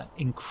another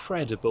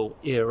incredible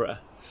era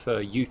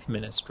for youth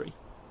ministry.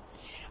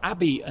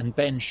 Abby and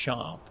Ben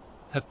Sharp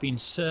have been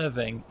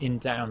serving in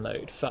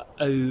Download for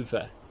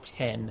over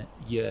 10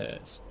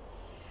 years.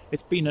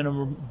 It's been a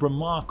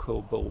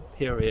remarkable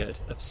period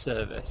of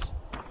service.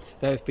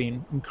 They have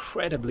been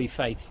incredibly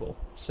faithful,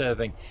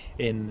 serving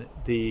in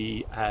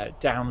the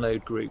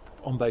Download group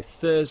on both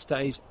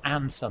Thursdays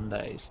and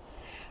Sundays.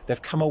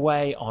 They've come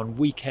away on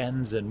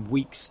weekends and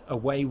weeks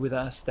away with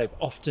us. They've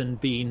often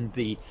been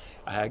the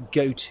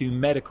go-to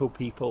medical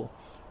people.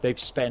 They've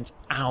spent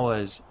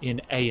hours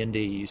in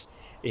A&Es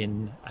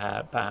in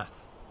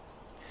Bath.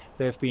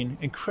 They've been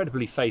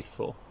incredibly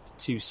faithful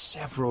to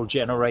several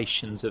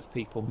generations of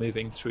people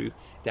moving through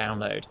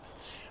Download.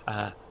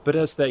 But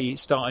as they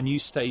start a new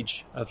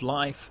stage of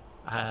life,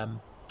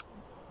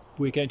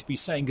 we're going to be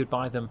saying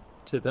goodbye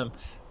to them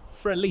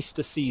for at least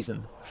a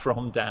season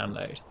from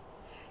Download.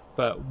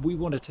 But we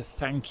wanted to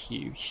thank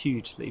you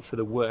hugely for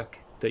the work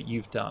that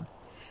you've done,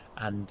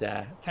 and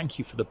thank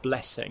you for the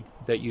blessing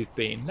that you've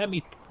been. Let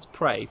me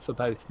pray for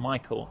both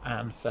Michael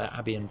and for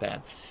Abby and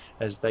Ben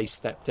as they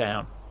step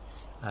down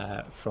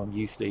from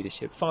youth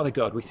leadership. Father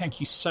God, we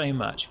thank you so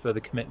much for the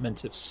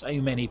commitment of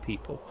so many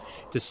people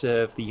to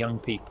serve the young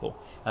people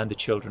and the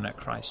children at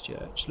Christ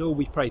Church. Lord,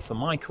 we pray for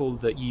Michael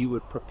that you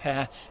would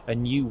prepare a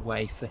new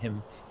way for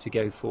him to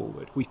go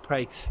forward. We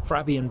pray for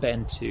Abby and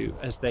Ben too,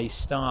 as they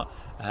start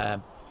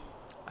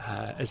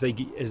as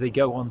they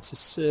go on to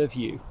serve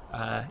you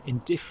in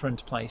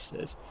different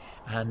places,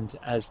 and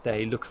as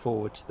they look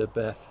forward to the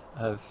birth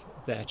of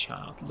their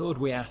child. Lord,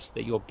 we ask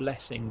that your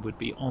blessing would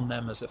be on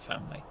them as a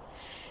family.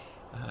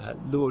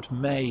 Lord,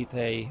 may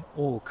they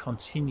all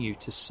continue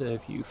to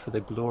serve you for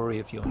the glory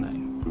of your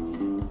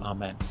name.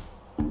 Amen.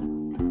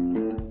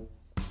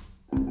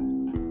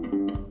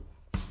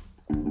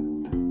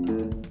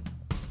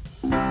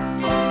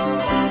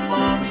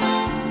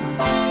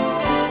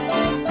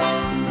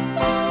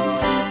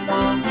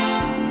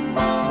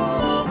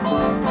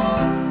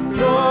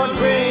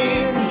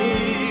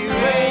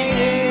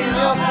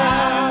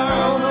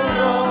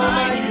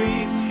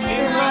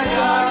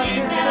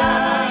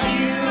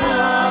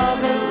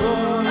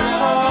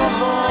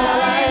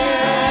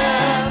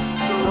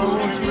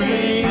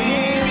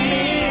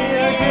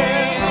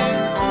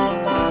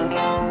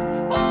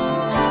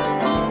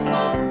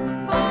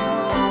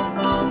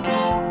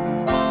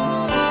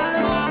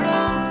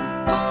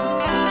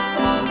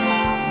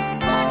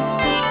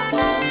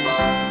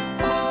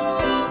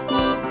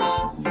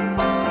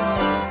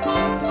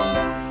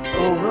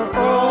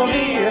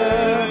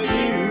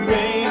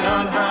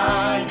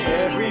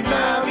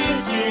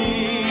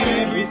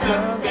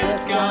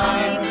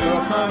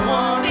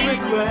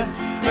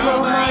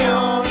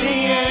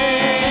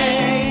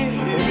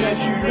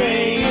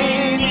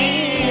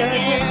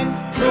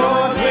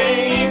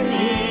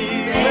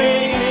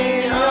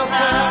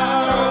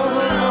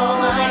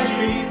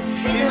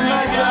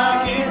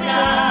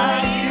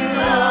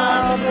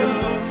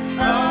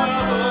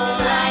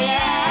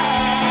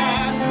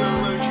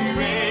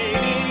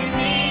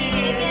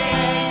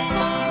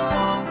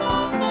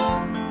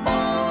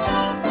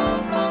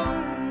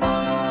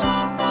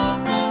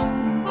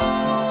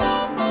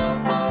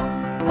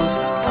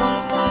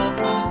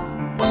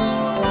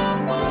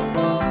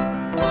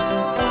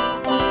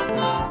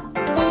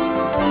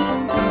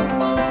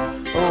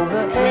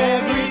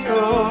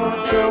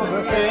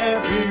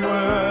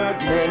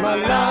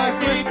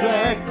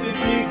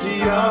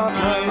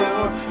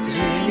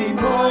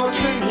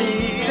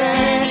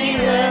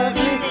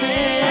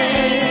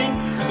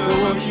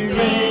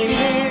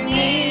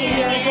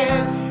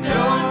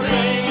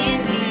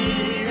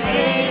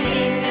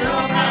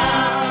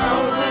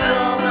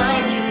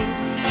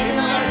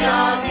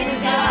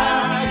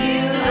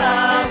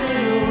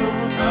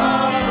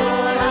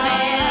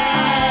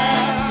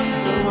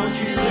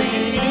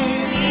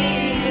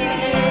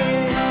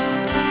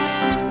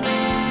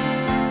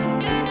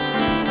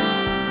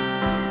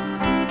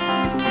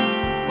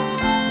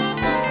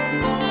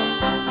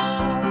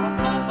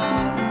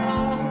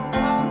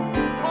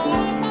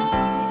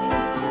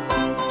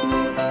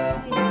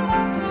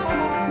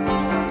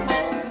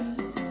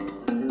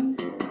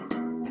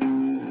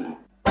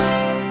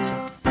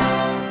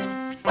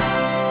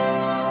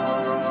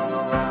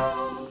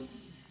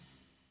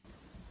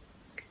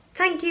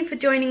 Thank you for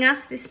joining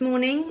us this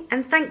morning,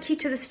 and thank you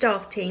to the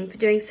staff team for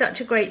doing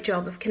such a great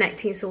job of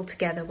connecting us all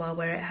together while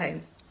we're at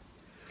home.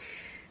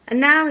 And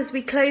now, as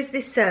we close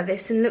this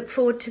service and look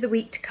forward to the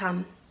week to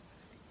come,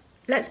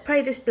 let's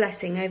pray this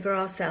blessing over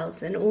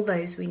ourselves and all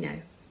those we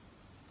know.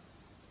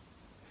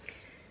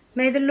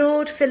 May the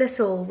Lord fill us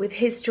all with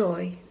his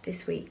joy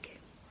this week.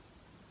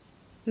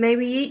 May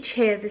we each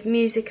hear the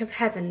music of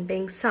heaven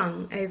being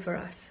sung over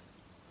us.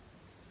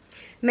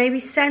 May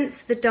we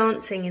sense the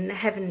dancing in the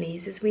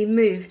heavenlies as we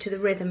move to the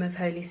rhythm of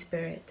Holy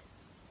Spirit.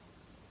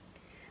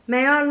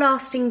 May our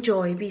lasting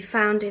joy be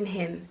found in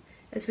him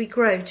as we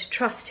grow to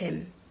trust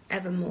him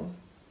evermore.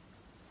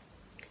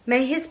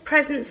 May his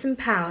presence and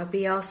power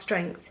be our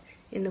strength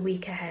in the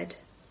week ahead.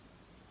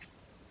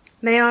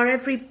 May our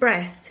every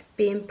breath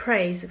be in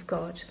praise of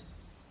God.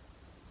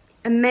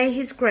 And may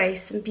his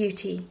grace and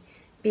beauty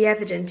be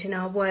evident in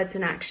our words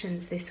and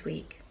actions this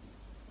week.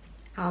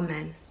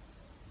 Amen.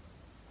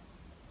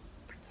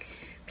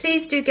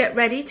 Please do get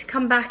ready to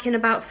come back in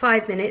about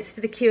 5 minutes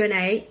for the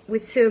Q&A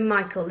with Sue and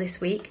Michael this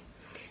week.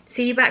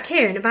 See you back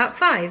here in about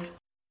 5.